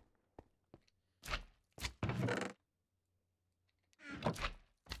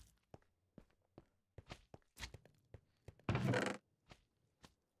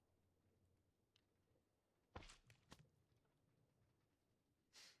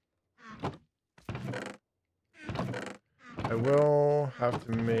I will have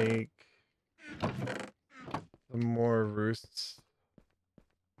to make some more roosts.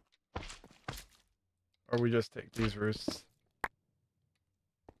 Or we just take these roosts.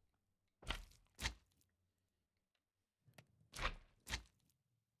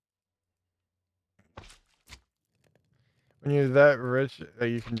 When you're that rich that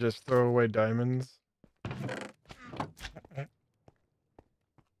you can just throw away diamonds.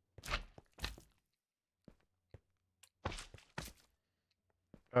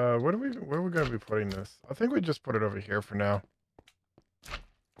 Where are we gonna be putting this? I think we just put it over here for now.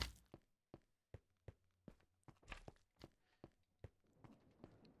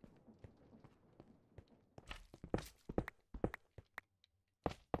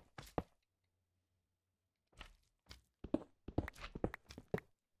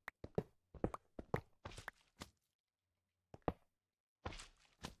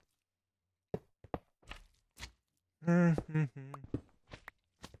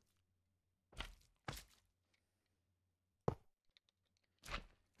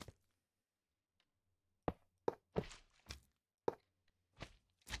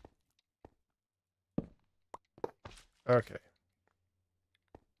 Okay.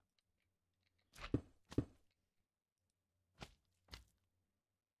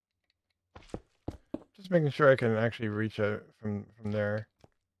 just making sure I can actually reach it from there.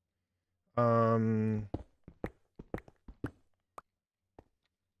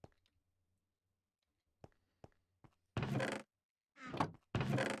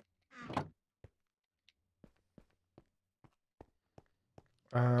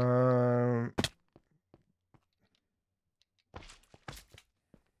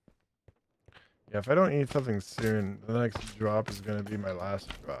 Yeah, if I don't eat something soon, the next drop is going to be my last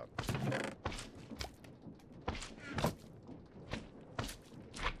drop.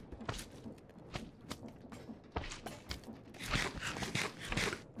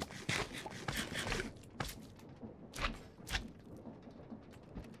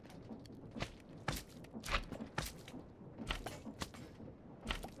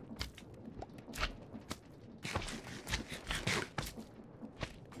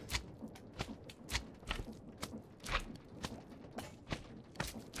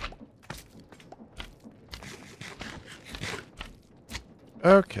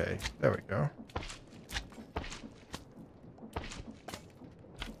 Okay, there we go.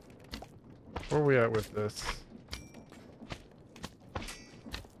 Where are we at with this?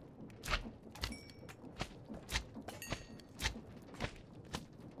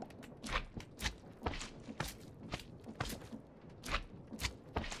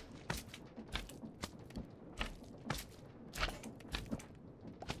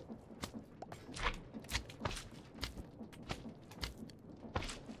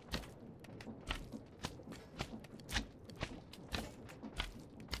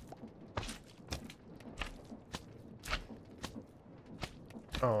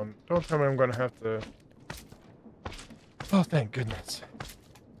 Oh, don't tell me I'm gonna have to... Oh, thank goodness.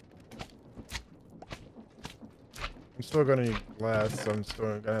 I'm still gonna need glass, so I'm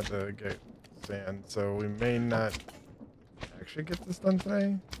still gonna have to get sand, so we may not actually get this done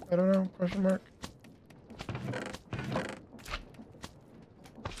today. I don't know, question mark.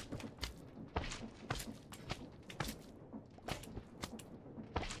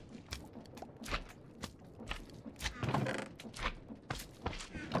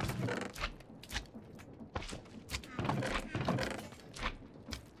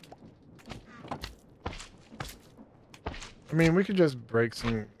 I mean, we could just break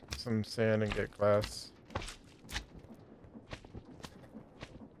some sand and get glass.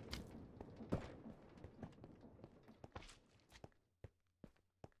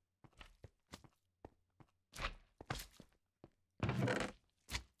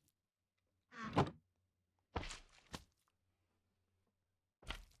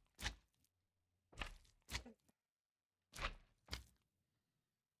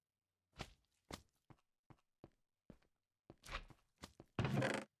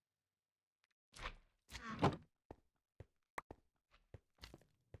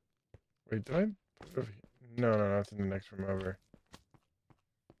 Wait, did I put it? No, that's in the next room over.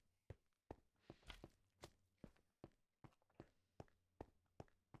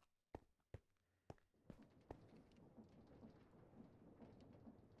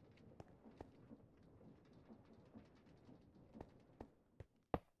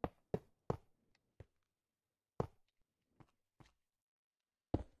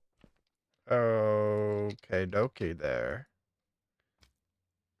 Okay, dokie there.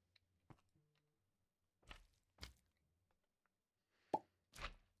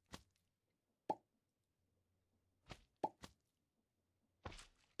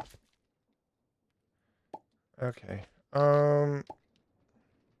 Okay. Do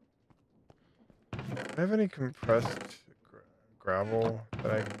I have any compressed gravel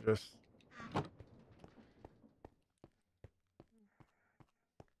that I can just...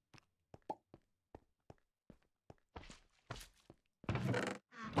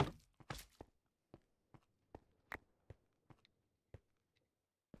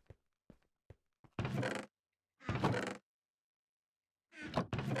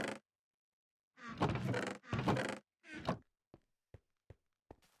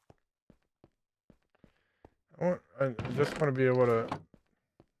 I just want to be able to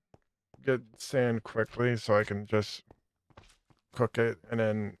get sand quickly so I can just cook it and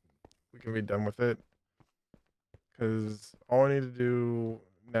then we can be done with it. Because all I need to do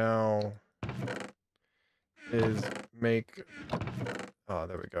now is make... Oh,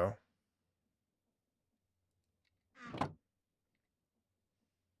 there we go.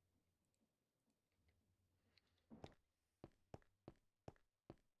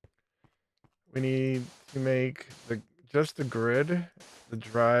 We need to make just the grid, the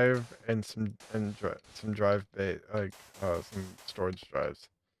drive, and some drive bay, like some storage drives.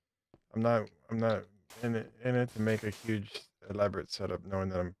 I'm not in it to make a huge elaborate setup, knowing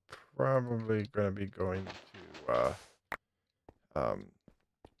that I'm probably going to be going to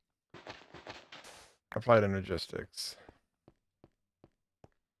applied energistics.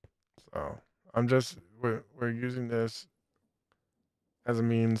 So we're using this as a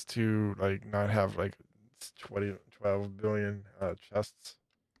means to like not have like 12 billion chests.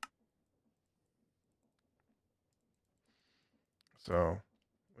 So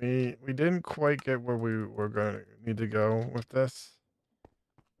we didn't quite get where we were going to need to go with this,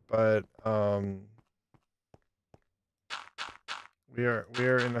 but we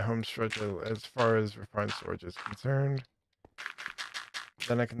are in the home stretch as far as refined storage is concerned.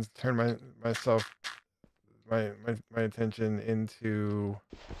 Then I can turn my attention into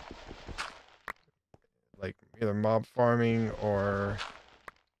like either mob farming or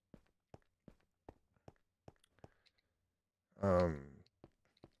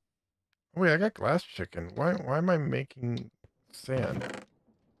wait, I got glass chicken. Why am I making sand?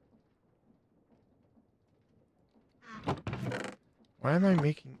 Why am I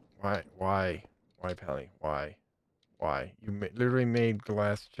making why Pally? Why? You literally made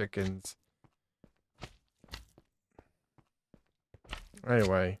glass chickens.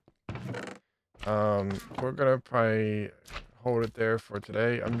 Anyway, we're gonna probably hold it there for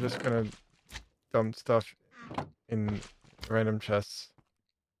today. I'm just gonna dump stuff in random chests.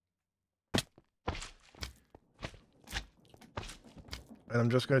 And I'm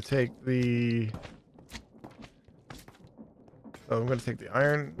just gonna take the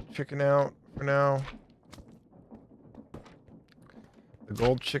iron chicken out for now. The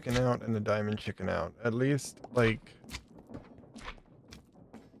gold chicken out and the diamond chicken out. At least like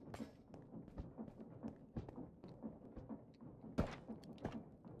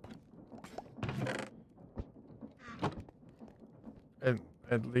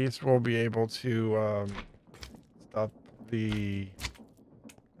at least we'll be able to stop the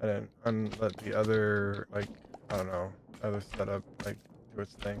and let the other like I don't know other setup like do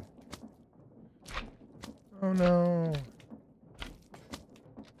its thing. Oh no.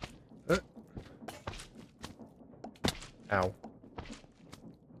 Ow.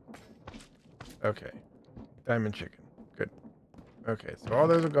 Okay. Diamond chicken. Good. Okay, so all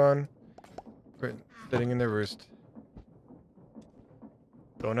those are gone. Sitting in their roost.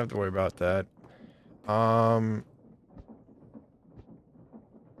 Don't have to worry about that.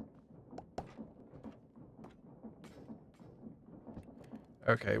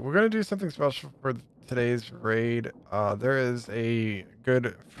 Okay, we're gonna do something special for today's raid. There is a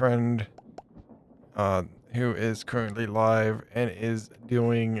good friend who is currently live and is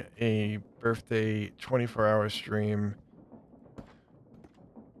doing a birthday 24-hour stream.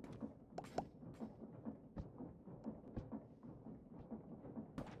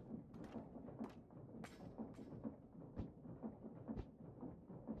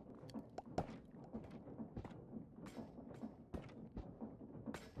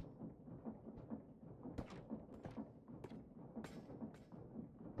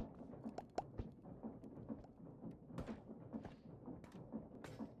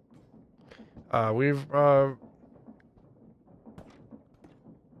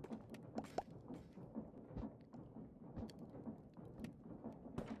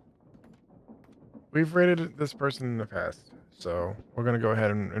 We've raided this person in the past, so we're gonna go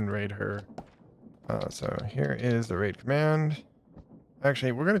ahead and raid her. So here is the raid command.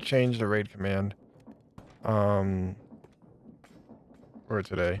 Actually, we're gonna change the raid command for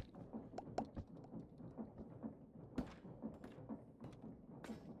today.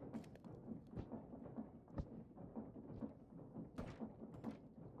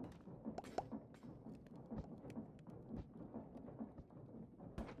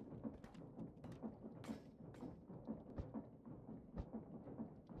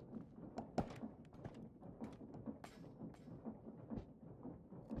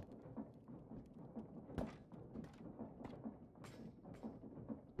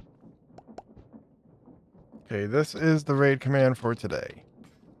 Okay, this is the raid command for today.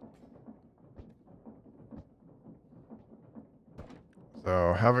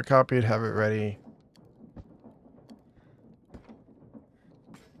 So have it copied, have it ready.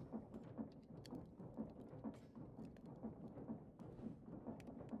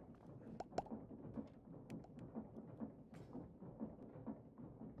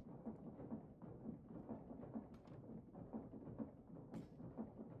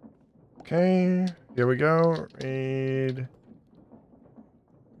 Okay, here we go. Raid.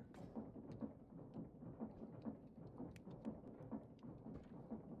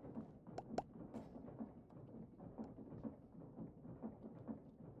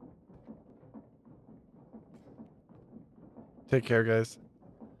 Take care, guys.